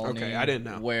C felony. Okay, I didn't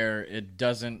know. Where it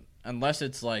doesn't, unless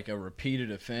it's like a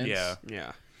repeated offense. Yeah.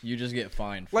 Yeah. you just get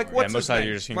fined. For Like it. what's most his likely name?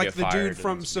 you're just gonna Like get the fired dude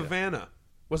from and- Savannah.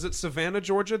 Was it Savannah,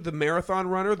 Georgia? The marathon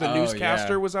runner, the Oh,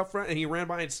 newscaster yeah. was up front and he ran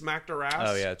by and smacked her ass.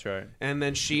 Oh yeah, that's right. And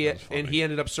then he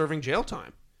ended up serving jail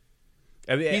time.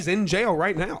 I mean, He's in jail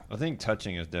right now. I think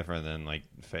touching is different than like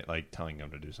telling them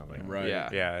to do something. Right.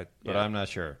 yeah, But I'm not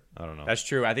sure. I don't know. that's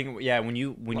true. I think when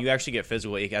you actually get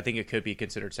physical, I think it could be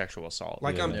considered sexual assault.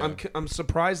 Like Yeah. I'm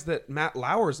surprised that Matt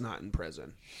Lauer's not in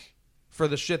prison for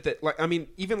the shit that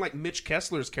even like Mitch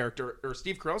Kessler's character or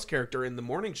Steve Carell's character in the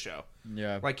morning show.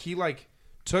 Yeah. Like he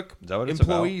took Is that what it's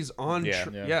employees on Yeah.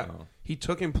 Yeah. Oh. he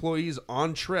took employees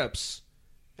on trips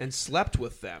and slept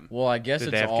with them. Well, I guess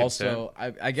Did they it's have also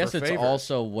I guess For it's favor.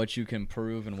 also what you can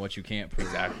prove and what you can't prove.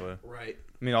 exactly. Right.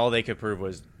 I mean, all they could prove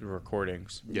was the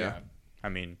recordings. Yeah. I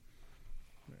mean,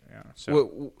 yeah.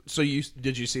 So So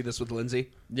did you see this with Lindsay?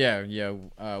 Yeah.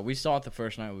 We saw it the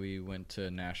first night we went to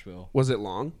Nashville. Was it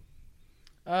long?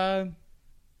 It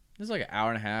was like an hour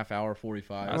and a half, hour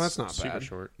 45. that's not super bad.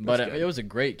 short. But That's good. it was a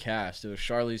great cast. It was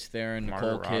Charlize Theron,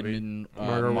 Nicole Margot Robbie. Kidman,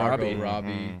 Margot Margot Robbie.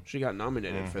 Robbie. She got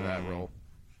nominated for that role.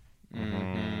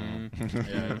 Yeah.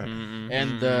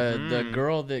 And the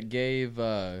girl that gave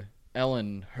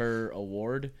Ellen her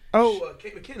award, Oh,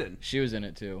 Kate McKinnon. she was in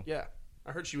it too. Yeah,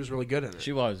 I heard she was really good in it.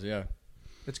 She was, yeah.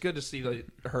 It's good to see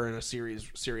her in a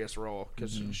serious role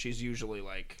because she's usually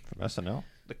like From SNL?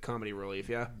 the comedy relief.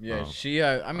 Yeah. Yeah, Oh. she.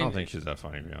 I I mean, don't think she's that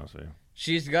funny, to be honest with you.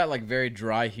 she's got like very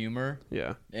dry humor,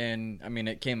 Yeah. and I mean,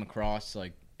 it came across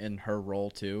like in her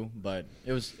role too. But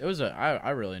I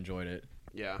really enjoyed it.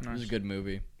 Yeah. It was a good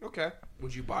movie. Okay.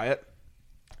 Would you buy it?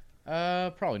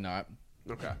 Probably not.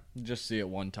 Okay. Just see it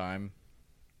one time.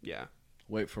 Yeah.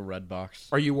 Wait for Redbox.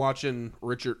 Are you watching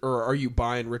Richard or are you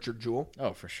buying Richard Jewell?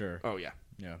 Oh, for sure. Oh yeah.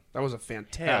 Yeah. That was a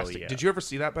fantastic. yeah. Did you ever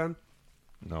see that, Ben?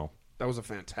 No. That was a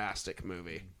fantastic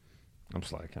movie. I'm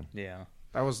slacking. yeah,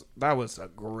 That was a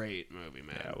great movie,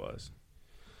 man. yeah, it was.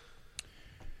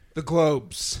 The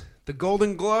Globes. The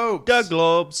Golden Globes. The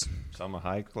Globes. Selma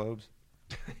Hayek Globes?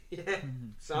 Yeah.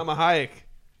 Salma Hayek.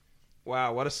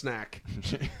 Wow, what a snack.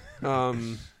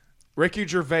 Ricky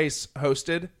Gervais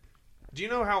hosted. Do you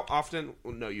know how often?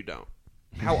 Well, no, you don't.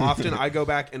 How often I go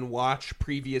back and watch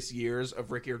previous years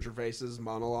of Ricky Gervais's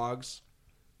monologues?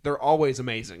 They're always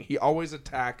amazing. He always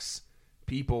attacks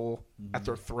people at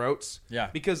their throats. Yeah.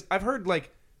 Because I've heard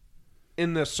like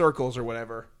in the circles or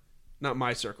whatever, not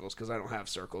my circles because I don't have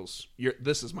circles.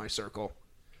 This is my circle.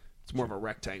 It's more of a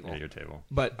rectangle. Yeah, your table.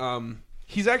 But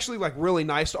he's actually like really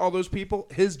nice to all those people.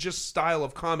 His just style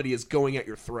of comedy is going at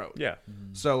your throat. Yeah,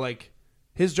 So like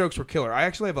his jokes were killer. I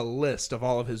actually have a list of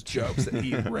all of his jokes that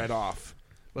he read off.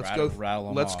 Rattle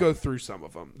 'em Let's off. go through some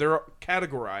of them. They're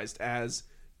categorized as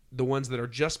the ones that are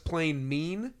just plain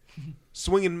mean,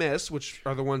 swing and miss, which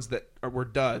are the ones that were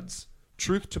duds,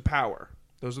 truth to power.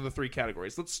 Those are the three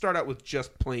categories. Let's start out with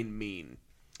just plain mean.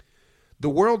 The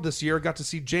world this year got to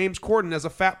see James Corden as a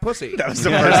fat pussy. that was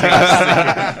the first thing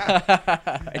I was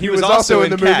thinking. And he was also in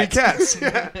the movie Cats.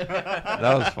 That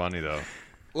was funny, though.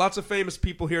 Lots of famous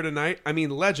people here tonight. I mean,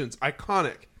 legends,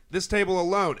 iconic. This table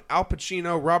alone, Al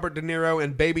Pacino, Robert De Niro,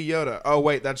 and Baby Yoda. Oh,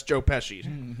 wait, that's Joe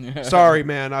Pesci. Sorry,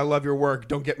 man. I love your work.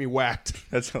 Don't get me whacked.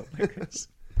 That's hilarious.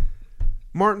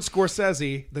 Martin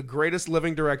Scorsese, the greatest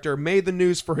living director, made the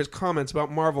news for his comments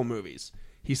about Marvel movies.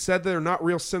 He said they're not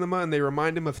real cinema and they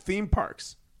remind him of theme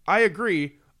parks. I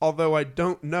agree, although I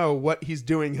don't know what he's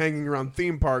doing hanging around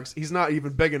theme parks. He's not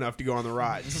even big enough to go on the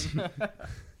rides.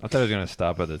 I thought he was going to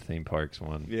stop at the theme parks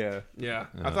one. Yeah, Yeah.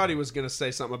 I thought he was going to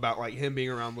say something about like him being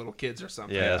around little kids or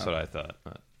something. Yeah, that's what I thought.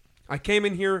 I came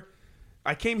here.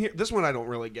 This one I don't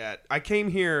really get. I came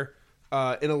here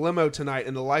in a limo tonight,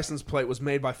 and the license plate was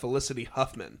made by Felicity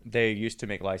Huffman. they used to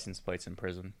make license plates in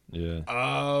prison. Yeah.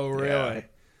 Oh, really? Yeah.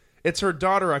 It's her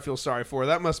daughter I feel sorry for.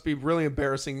 That must be really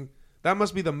embarrassing. That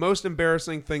must be the most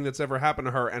embarrassing thing that's ever happened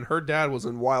to her, and her dad was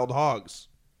in Wild Hogs.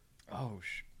 Oh,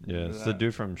 Yeah, it's the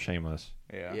dude from Shameless.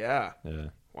 Yeah, Yeah. Yeah.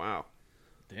 Wow.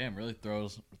 damn! Really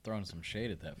throwing some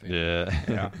shade at that face. Yeah.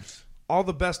 yeah. All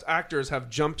the best actors have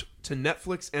jumped to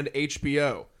Netflix and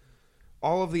HBO.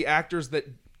 All of the actors that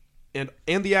and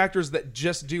the actors that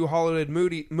just do Hollywood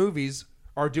movies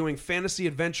are doing fantasy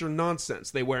adventure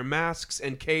nonsense. They wear masks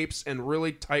and capes and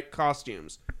really tight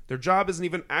costumes. Their job isn't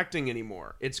even acting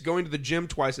anymore. It's going to the gym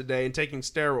twice a day and taking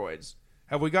steroids.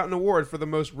 Have we got an award for the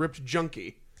most ripped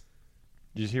junkie?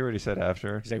 Did you hear what he said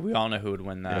after? He's like, we all know who would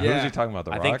win that. Who Yeah. was he talking about?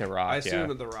 The I Rock? think The Rock. I assume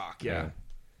yeah. The Rock, yeah. Yeah.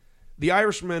 The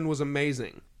Irishman was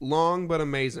amazing. Long but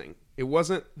amazing. It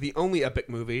wasn't the only epic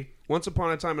movie. Once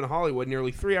Upon a Time in Hollywood,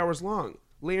 nearly 3 hours long.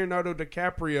 Leonardo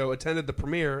DiCaprio attended the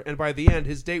premiere, and by the end,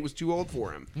 his date was too old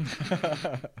for him.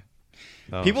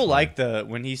 People like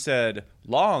when he said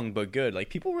long but good. Like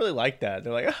people really like that.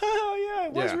 They're like, oh yeah,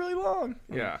 it was Yeah. really long.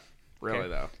 Yeah, really,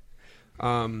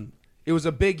 though. It was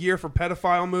a big year for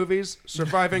pedophile movies.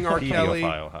 Surviving R. Kelly.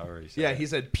 Pedophile, however he said Yeah, it. he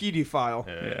said pedophile.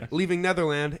 Yeah. Leaving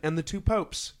Netherland, and The Two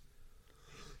Popes.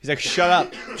 He's like, shut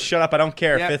up, I don't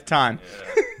care. Yeah. 5th time.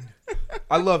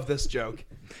 I love this joke.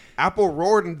 Apple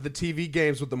roared into the TV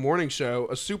games with The Morning Show,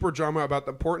 a super drama about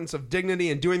the importance of dignity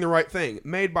and doing the right thing,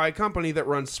 made by a company that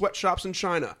runs sweatshops in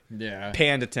China. Yeah.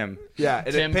 Panda Tim. Yeah,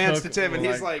 and Tim it pans Cook to Tim, and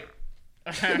he's like,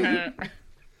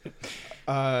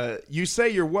 you say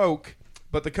you're woke,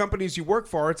 but the companies you work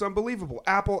for, it's unbelievable.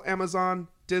 Apple, Amazon,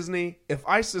 Disney. If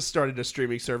ISIS started a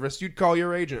streaming service, you'd call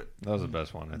your agent. That was the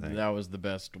best one, I think. That was the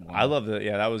best one. I love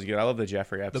that was good. I love the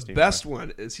Jeffrey The Epstein. best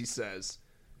one is, he says,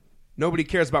 nobody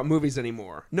cares about movies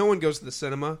anymore. No one goes to the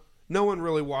cinema. No one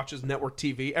really watches network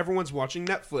TV. Everyone's watching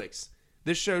Netflix.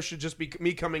 This show should just be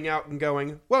me coming out and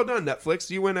going, well done, Netflix.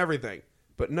 You win everything.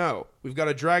 But no, we've got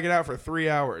to drag it out for 3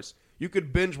 hours. You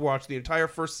could binge watch the entire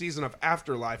first season of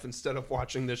Afterlife instead of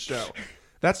watching this show.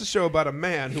 That's a show about a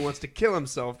man who wants to kill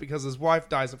himself because his wife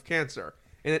dies of cancer.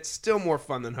 And it's still more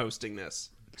fun than hosting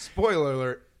this. Spoiler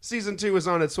alert, season 2 is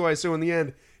on its way, so in the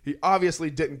end, he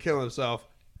obviously didn't kill himself.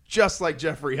 Just like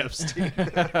Jeffrey Epstein.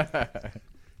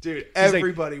 Dude,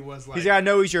 everybody was like... He's like, I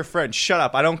know he's your friend. Shut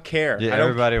up. I don't care. Yeah, I don't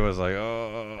everybody was like,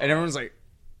 oh. And everyone's like...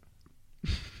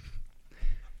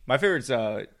 My favorite's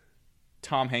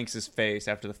Tom Hanks' face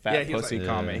after the fat Yeah, he was pussy like-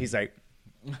 comment. Yeah. He's like,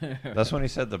 That's when he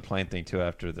said the plane thing, too,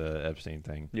 after the Epstein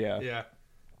thing. yeah. Yeah.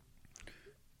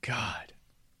 God.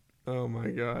 Oh, my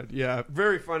God. Yeah,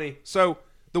 very funny. So,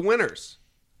 the winners.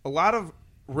 A lot of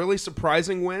really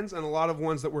surprising wins and a lot of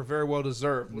ones that were very well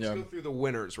deserved. Let's Yeah. go through the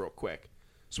winners real quick.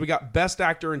 So, we got Best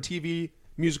Actor in TV,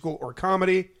 Musical, or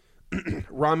Comedy,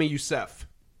 Rami Youssef.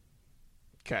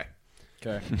 Okay.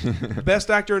 Okay.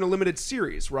 Best Actor in a Limited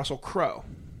Series, Russell Crowe.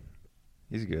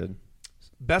 He's good.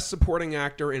 Best Supporting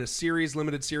Actor in a Series,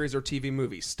 Limited Series, or TV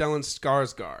Movie, Stellan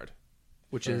Skarsgård,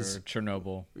 which is... For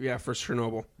Chernobyl. Yeah, for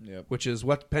Chernobyl. Yep. Which is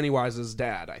what Pennywise's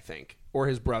dad, I think, or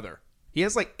his brother. He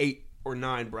has like 8 or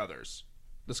 9 brothers.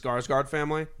 The Skarsgård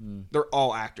family. They're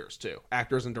all actors too,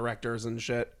 actors and directors and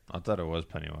shit. I thought it was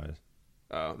Pennywise.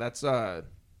 Oh, that's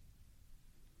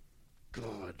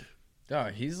God. Oh,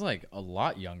 he's like a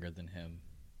lot younger than him.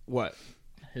 What?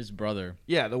 His brother.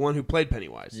 Yeah, the one who played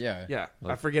Pennywise. Yeah. yeah. I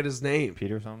Like- forget his name.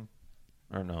 Peter something?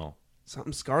 Or no?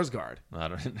 Something Skarsgård, I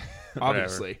don't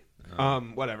obviously.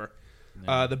 Whatever.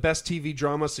 The best TV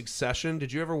drama, Succession.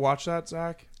 Did you ever watch that,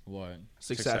 Zach? What?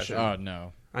 Succession. Oh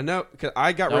no. I know, 'cause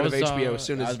I got That rid of was, HBO as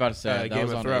soon as I was about to say, that Game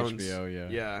was of on Thrones.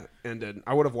 HBO, yeah. ended.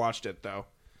 I would have watched it though.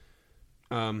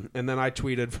 And then I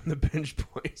tweeted from the Binge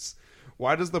Boys,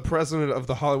 "Why does the president of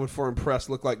the Hollywood Foreign Press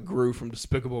look like Gru from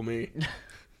Despicable Me?"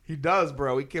 He does,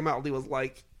 bro. He came out and he was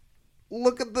like,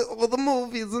 "Look at all the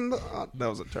movies and the..." That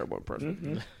was a terrible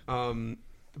impression.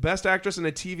 Best actress in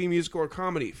a TV, musical, or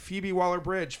comedy, Phoebe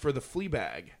Waller-Bridge for the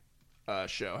Fleabag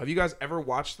show. Have you guys ever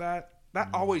watched that? That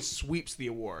always sweeps the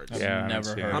awards. I've Yeah, never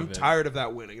that's- heard I'm of it. tired of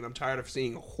that winning, and I'm tired of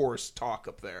seeing horse talk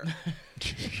up there.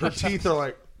 Her teeth are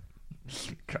like.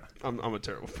 I'm a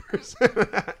terrible person.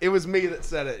 It was me that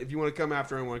said it. If you want to come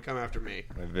after anyone, come after me.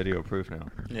 I have video proof now.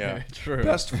 Yeah. True.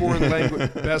 Best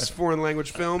foreign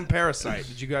language film, Parasite.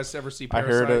 Did you guys ever see I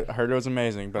Parasite? heard it was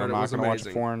amazing, but Heard I'm it not was going to watch a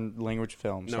amazing. foreign language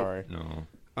film. Nope. Sorry.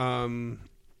 No.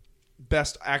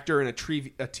 Best actor in a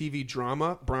TV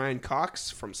drama, Brian Cox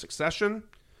from Succession.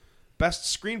 Best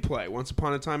screenplay, Once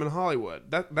Upon a Time in Hollywood.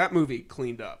 That movie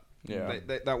cleaned up. Yeah.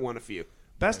 That won a few.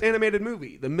 Best animated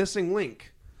movie, The Missing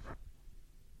Link.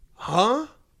 Huh?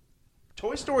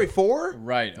 Toy Story 4?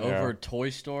 Right, Yeah. over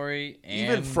Toy Story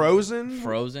and Even Frozen?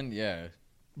 Frozen, yeah.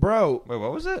 Bro, Wait,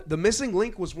 what was it? The Missing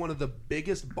Link was one of the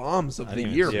biggest bombs of I the didn't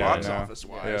even year, see it. box Yeah, I know. office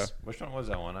wise. Yeah. Which one was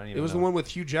that one? I didn't even It was the know. one with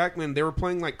Hugh Jackman. They were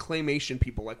playing like claymation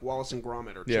people, like Wallace and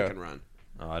Gromit or Yeah. Chicken Run.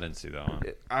 Oh, I didn't see that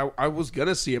one. I was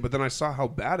gonna see it, but then I saw how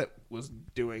bad it was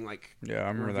doing, like Yeah, I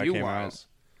remember that review came wise.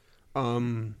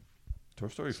 Toy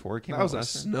Story 4 came That out was a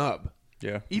last year? snub. out.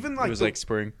 Yeah. Even it like was the- like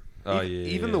spring. Oh,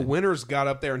 Even the winners got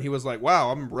up there, and he was like, "Wow,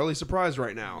 I'm really surprised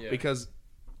right now," Yeah. because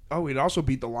he'd also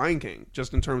beat The Lion King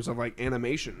just in terms of like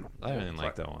animation. I didn't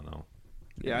like that one, though.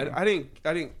 Yeah,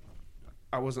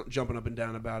 I wasn't jumping up and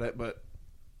down about it, but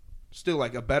still,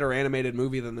 like a better animated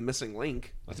movie than The Missing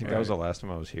Link. I think that was the last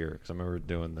time I was here, because I remember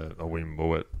doing the William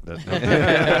Bullet.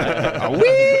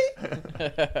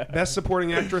 Best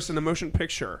Supporting Actress in a Motion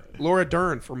Picture, Laura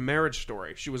Dern for Marriage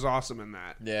Story. She was awesome in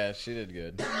that. Yeah, she did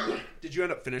good. Did you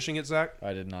end up finishing it, Zach?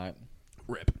 I did not.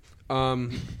 Rip.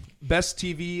 Best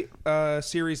TV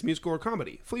series, musical, or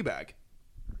comedy, Fleabag.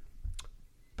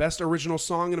 Best Original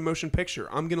Song in a Motion Picture,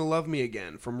 I'm Gonna Love Me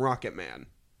Again from Rocket Man.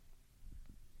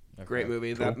 Okay. Great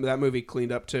movie. Cool. That movie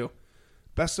cleaned up too.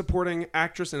 Best Supporting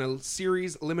Actress in a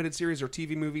Series, Limited Series, or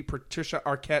TV Movie, Patricia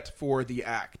Arquette for The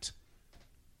Act.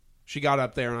 She got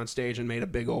up there on stage and made a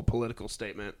big old political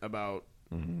statement about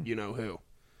you know who.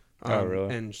 Oh,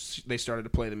 really? And they started to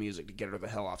play the music to get her the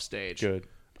hell off stage. Good.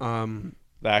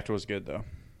 The actor was good though.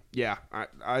 Yeah,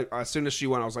 I as soon as she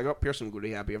went, I was like, oh, Pearson would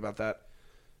be happy about that.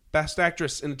 Best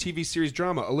actress in a TV series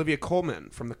drama, Olivia Colman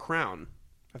from The Crown.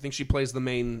 I think she plays the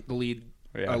lead.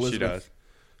 Yeah, Elizabeth.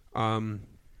 she does.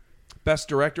 Best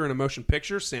director in a motion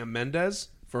picture, Sam Mendes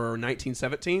for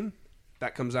 1917.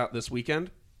 That comes out this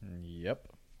weekend. Yep.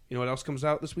 You know what else comes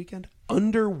out this weekend?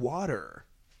 Underwater.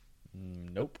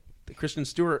 Nope. The Kristen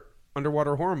Stewart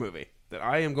underwater horror movie that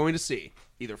I am going to see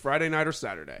either Friday night or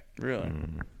Saturday. Really?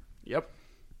 Yep.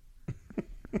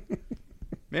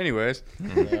 Anyways,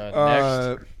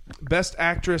 Next. Best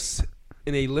actress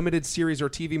in a limited series or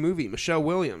TV movie, Michelle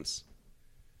Williams.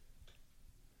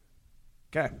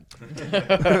 Okay.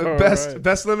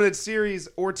 Best limited series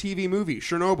or TV movie,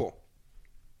 Chernobyl.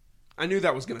 I knew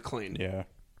that was going to clean. yeah.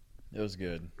 It was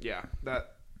good. Yeah,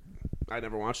 that I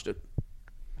never watched it.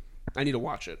 I need to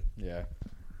watch it. Yeah.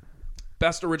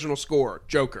 Best original score,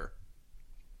 Joker.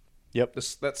 Yep.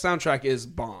 That soundtrack is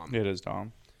bomb. It is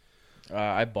Dom.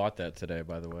 I bought that today,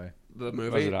 by the way. The movie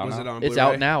Was it on now? on It's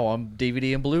Blu-ray? out now on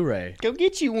DVD and Blu-ray. Go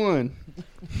get you one.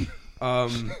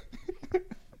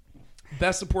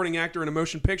 Best supporting actor in a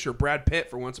motion picture, Brad Pitt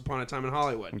for Once Upon a Time in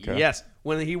Hollywood. Okay. Yes,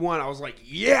 when he won, I was like,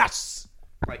 yes!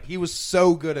 Like he was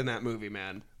so good in that movie,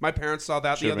 man. My parents saw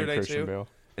that Should've the other been day Christian too, Bale.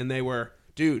 and they were,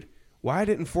 dude, why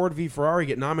didn't Ford v Ferrari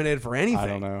get nominated for anything? I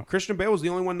don't know. Christian Bale was the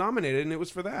only one nominated, and it was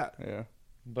for that. Yeah.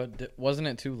 But wasn't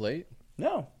it too late?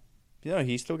 No. Yeah,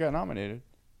 he still got nominated.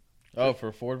 Oh,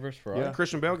 for Ford vs. Ferrari? Yeah.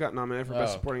 Christian Bale got nominated for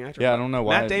Best Oh. Supporting Actor. Yeah, I don't know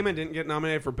why. Matt Damon didn't get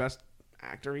nominated for Best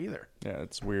Actor either, Yeah,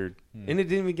 it's weird. and it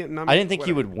didn't even get nominated. I didn't think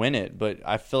he whatever. would win it, but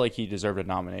I feel like he deserved a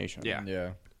nomination. Yeah.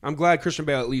 Yeah. I'm glad Christian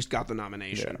Bale at least got the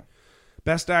nomination. Yeah.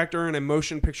 Best actor in a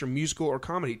motion picture, musical, or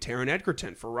comedy, Taron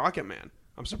Egerton for Rocketman.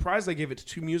 I'm surprised they gave it to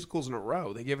 2 musicals in a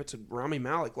row. They gave it to Rami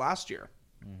Malek last year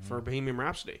for Bohemian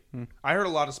Rhapsody. I heard a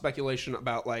lot of speculation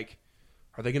about, like,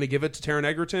 are they going to give it to Taron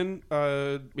Egerton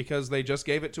because they just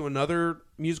gave it to another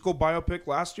musical biopic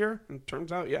last year? And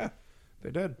turns out, yeah,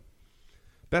 they did.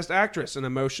 Best actress in a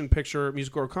motion picture,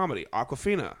 musical, or comedy,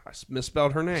 Awkwafina. I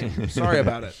misspelled her name. Sorry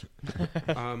about it.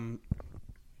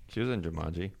 She was in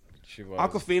Jumanji. She was.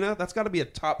 Awkwafina, that's got to be a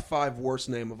top 5 worst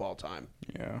name of all time.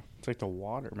 Yeah. It's like the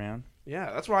water, man.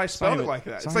 Yeah, that's why I spelled it even- like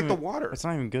that. It's not like the even- water. It's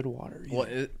not even good water. Well,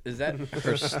 is that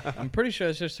her? I'm pretty sure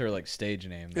it's just her like stage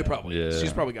name. It though. probably is. Yeah.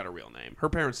 She's probably got a real name. Her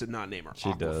parents did not name her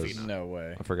She does. Awkwafina. No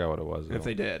way. I forgot what it was. And if though.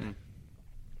 they did.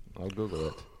 I'll Google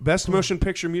it. Best motion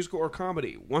picture, musical, or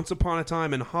comedy, Once Upon a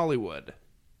Time in Hollywood.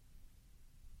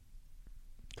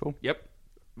 Cool. Yep.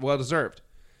 Well deserved.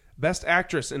 Best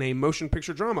actress in a motion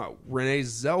picture drama, Renee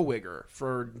Zellweger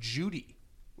for Judy.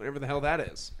 Whatever the hell that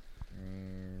is.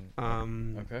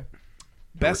 Okay.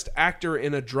 Best actor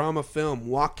in a drama film,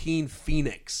 Joaquin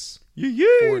Phoenix Yeah.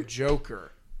 for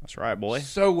Joker. That's right, boy.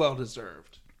 So well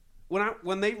deserved.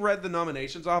 When they read the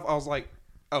nominations off, I was like,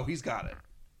 "Oh, he's got it."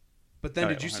 But then, Oh,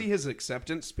 did yeah, you see his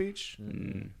acceptance speech?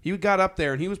 Mm. He got up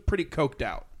there and he was pretty coked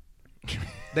out.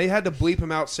 They had to bleep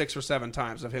him out 6 or 7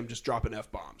 times of him just dropping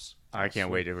f bombs. I can't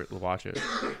wait to watch it.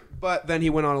 But then he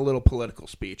went on a little political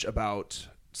speech about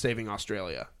saving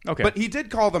Australia. Okay. But he did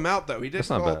call them out, though. He did That's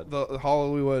not call bad. the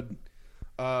Hollywood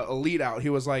elite out. He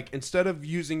was like, instead of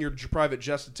using your private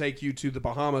jet to take you to the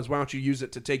Bahamas, why don't you use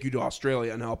it to take you to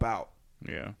Australia and help out?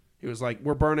 Yeah. He was like,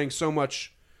 we're burning so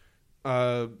much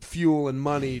fuel and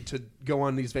money to go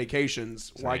on these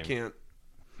vacations. Why Same. can't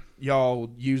y'all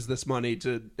use this money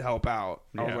to help out?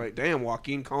 I was Yeah. like, damn,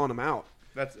 Joaquin calling him out.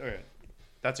 That's okay.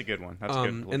 That's a good one. That's a good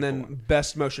And political then one.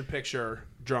 best motion picture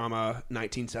drama,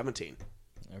 1917.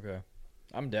 Okay.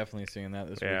 I'm definitely seeing that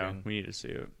this Yeah, weekend. we need to see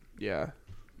it. Yeah.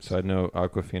 Side note: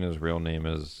 Aquafina's real name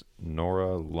is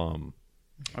Nora Lum.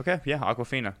 Okay, yeah,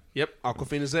 Aquafina Yep.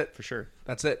 Aquafina's it. for sure.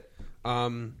 That's it.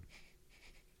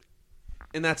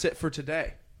 And that's it for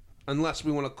today. Unless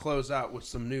we want to close out with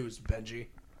some news, Benji.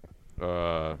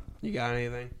 You got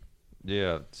anything?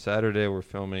 Yeah, Saturday we're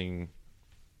filming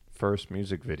first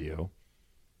music video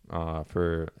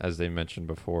for, as they mentioned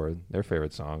before, their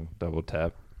favorite song, Double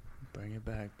Tap. Bring it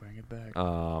back. Bring it back.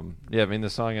 Yeah, I mean the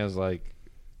song has like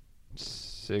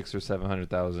 600,000 or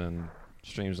 700,000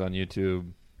 streams on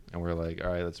YouTube, and we're like,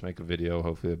 all right, let's make a video.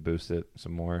 Hopefully, it boosts it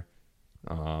some more.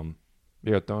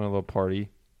 Yeah, throwing a little party,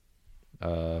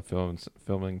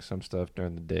 filming some stuff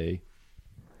during the day,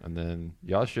 and then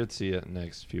y'all should see it in the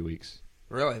next few weeks.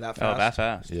 Really? That Oh, fast? that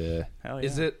fast. Yeah. Hell yeah.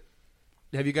 Is it?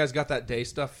 Have you guys got that day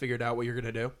stuff figured out? What you're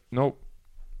gonna do? Nope.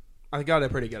 I got a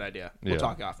pretty good idea. We'll Yeah.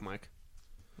 talk off, Mike.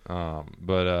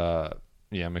 But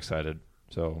yeah, I'm excited.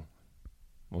 So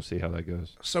we'll see how that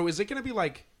goes. So is it gonna be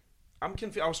like I'm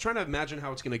confused. I was trying to imagine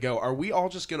how it's going to go. Are we all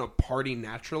just going to party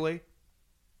naturally?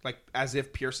 Like, as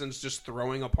if Pearson's just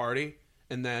throwing a party,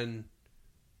 and then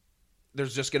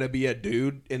there's just going to be a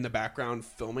dude in the background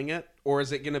filming it? Or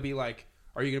is it going to be like,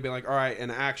 are you going to be like, all right,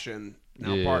 in action,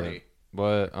 now party?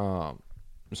 But,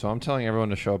 so I'm telling everyone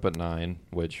to show up at 9,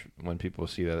 which when people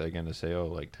see that, they're going to say, oh,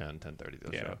 like 10, 10:30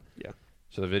 they'll show up. Yeah.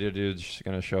 So the video dude's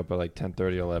going to show up at like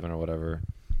 10:30, 11 or whatever.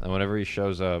 And whenever he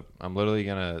shows up, I'm literally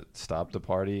going to stop the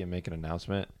party and make an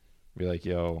announcement. Be like,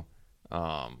 yo,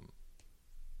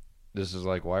 this is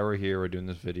like why we're here. We're doing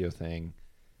this video thing.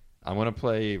 I'm going to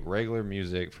play regular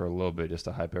music for a little bit just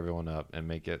to hype everyone up and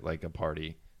make it like a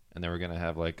party. And then we're going to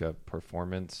have like a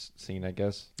performance scene, I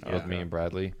guess, with me and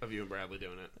Bradley. Of you and Bradley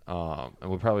doing it. And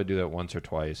we'll probably do that once or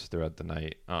twice throughout the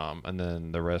night. And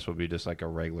then the rest will be just like a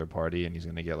regular party, and he's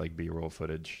going to get like B-roll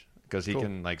footage because he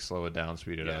can like slow it down,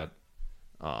 speed it up.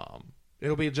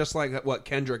 It'll be just like what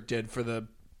Kendrick did for the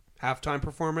halftime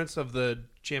performance of the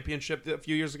championship a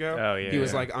few years ago. Oh, yeah. He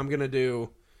was like, I'm going to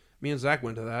do... Me and Zach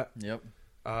went to that. Yep.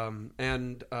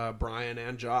 And Brian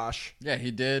and Josh. Yeah, he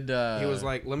did. He was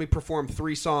like, let me perform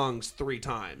 3 songs 3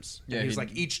 times. Yeah, And he's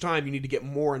like, each time you need to get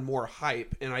more and more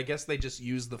hype. And I guess they just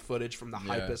used the footage from the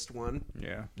hypest one.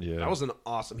 Yeah. Yeah. That was an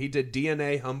awesome. He did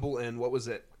DNA, Humble, and what was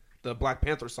it? The Black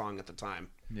Panther song at the time.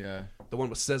 Yeah. The one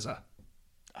with SZA.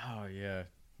 Oh yeah.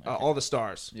 All the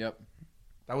Stars. Yep.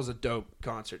 That was a dope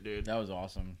concert, dude. That was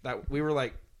awesome. That we were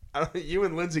like, you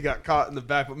and Lindsay got caught in the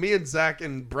back, but me and Zach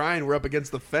and Brian were up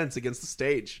against the fence against the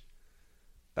stage.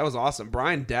 That was awesome.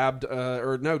 Brian dabbed,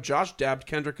 Josh dabbed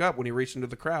Kendrick up when he reached into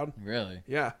the crowd. Really?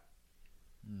 Yeah.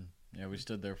 Yeah, we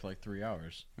stood there for like 3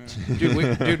 hours.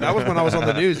 Dude, that was when I was on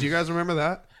the news. Do you guys remember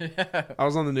that? I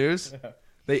was on the news.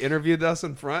 They interviewed us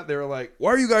in front. They were like, why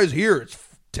are you guys here? It's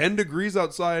 10 degrees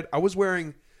outside. I was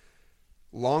wearing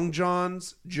long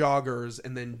johns, joggers,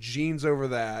 and then jeans over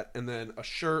that, and then a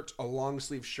shirt, a long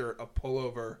sleeve shirt, a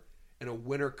pullover, and a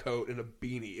winter coat and a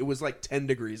beanie. It was like 10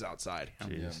 degrees outside.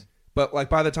 Jeez. But like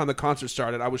by the time the concert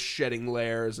started, I was shedding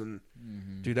layers, and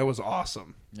dude, that was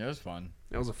awesome. Yeah, it was fun.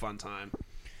 That was a fun time.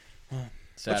 Let's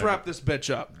Saturday. wrap this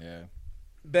bitch up. Yeah.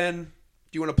 Ben, do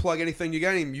you want to plug anything? You got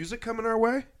any music coming our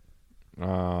way?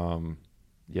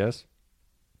 Yes.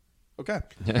 Okay.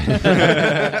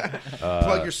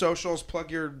 Plug your socials. Plug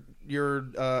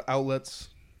your outlets.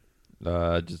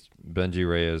 Just Benji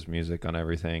Reyes music on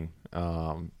everything.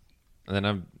 And then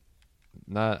I'm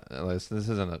not. This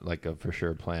isn't like a for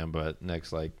sure plan, but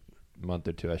next like month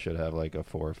or 2, I should have like a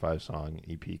 4 or 5 song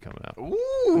EP coming out.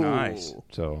 Ooh, Nice.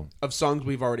 So Of songs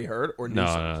we've already heard or new no,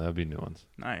 songs? that'll be new ones.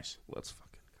 Nice. Let's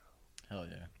fucking Hell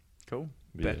yeah. Cool.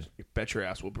 Yeah. bet your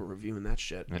ass we'll be reviewing that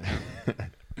shit.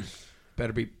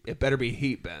 It better be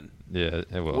heat, Ben. Yeah,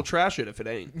 it will. We'll trash it if it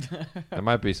ain't. There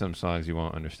might be some songs you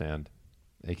won't understand.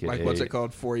 AKA, Like what's it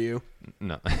called? For You.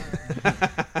 No.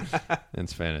 In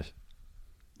Spanish.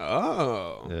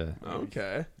 Oh. Yeah.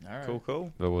 Okay. All right.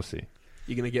 Cool. But we'll see.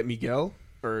 You gonna get Miguel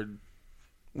or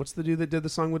what's the dude that did the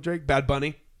song with Drake? Bad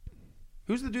Bunny.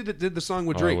 Who's the dude that did the song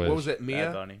with Oh, I Drake? What wish. was it? Mia.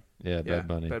 Bad Bunny. Yeah, Bad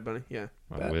Bunny. Bad Bunny. Yeah.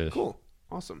 I Bad. wish. Cool.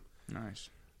 Awesome. Nice.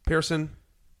 Pearson,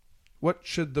 what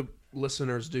should the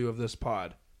listeners do of this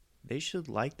pod? They should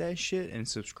like that shit and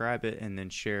subscribe it and then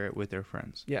share it with their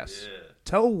friends. Yes.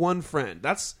 Tell one friend.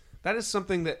 That is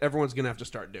something that everyone's gonna have to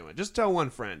start doing. Just tell one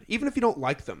friend, even if you don't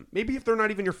like them. Maybe if they're not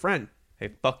even your friend,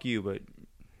 Hey, fuck you, but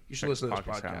you should Check listen to the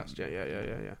this podcast podcast.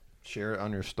 out. Yeah. Share it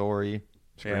on your story.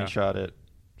 Yeah. Screenshot it.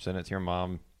 Send it to your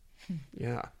mom.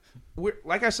 Yeah. We're,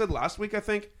 like I said last week, I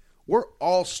think we're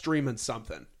all streaming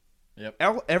something.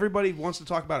 Yep. Everybody wants to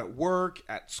talk about it at work,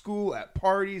 at school, at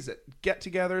parties, at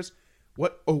get-togethers.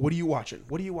 What are you watching?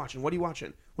 What are you watching? What are you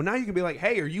watching? Well, now you can be like,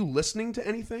 hey, are you listening to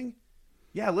anything?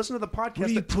 Yeah, listen to the podcast. what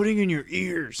are you putting in your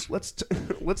ears? Let's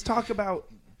talk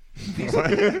about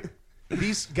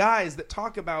these guys that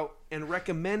talk about and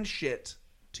recommend shit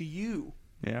to you.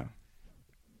 Yeah.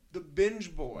 The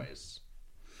Binge Boys.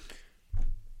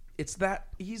 It's that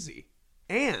easy.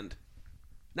 And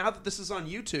now that this is on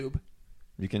YouTube,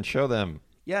 You can show them.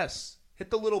 yes, hit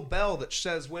the little bell that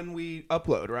says when we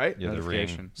upload, right? Yeah, the ring.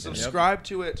 Notification. Subscribe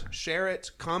to it, share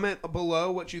it, comment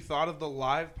below what you thought of the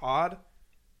live pod.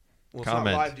 Well, it's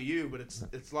Comment. not live to you, but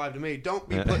it's live to me. Don't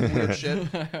be putting weird shit.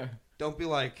 Don't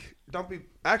be.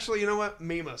 Actually, you know what?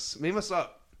 Meme us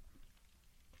up.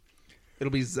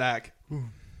 It'll be Zach.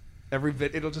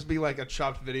 It'll just be like a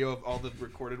chopped video of all the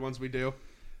recorded ones we do,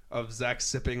 of Zach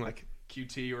sipping like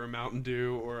QT or a Mountain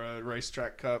Dew or a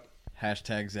racetrack cup.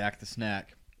 Hashtag Zach the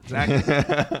Snack. Zach,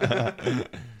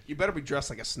 you better be dressed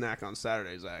like a snack on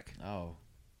Saturday, Zach. Oh,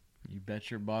 you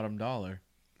bet your bottom dollar.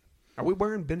 Are we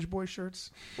wearing Binge Boy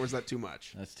shirts, or is that too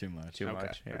much? That's too much. Too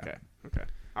much. Yeah. Okay.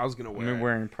 I was gonna wear. I'm it.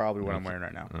 wearing probably what I'm wearing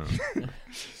right now.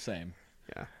 Same.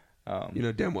 Yeah. You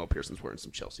know damn well Pearson's wearing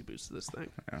some Chelsea boots to this thing.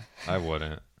 I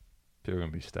wouldn't. People are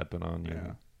gonna be stepping on you.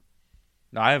 Yeah.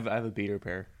 No, I have a beater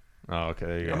pair. Oh, okay.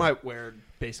 There you go. I might wear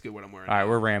basically what I'm wearing. All right,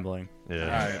 we're rambling. Yeah.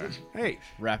 All right. Hey,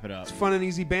 Wrap it up. it's fun and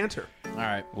easy banter. All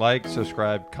right. Like,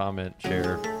 subscribe, comment,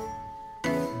 share.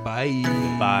 Bye.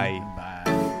 Bye.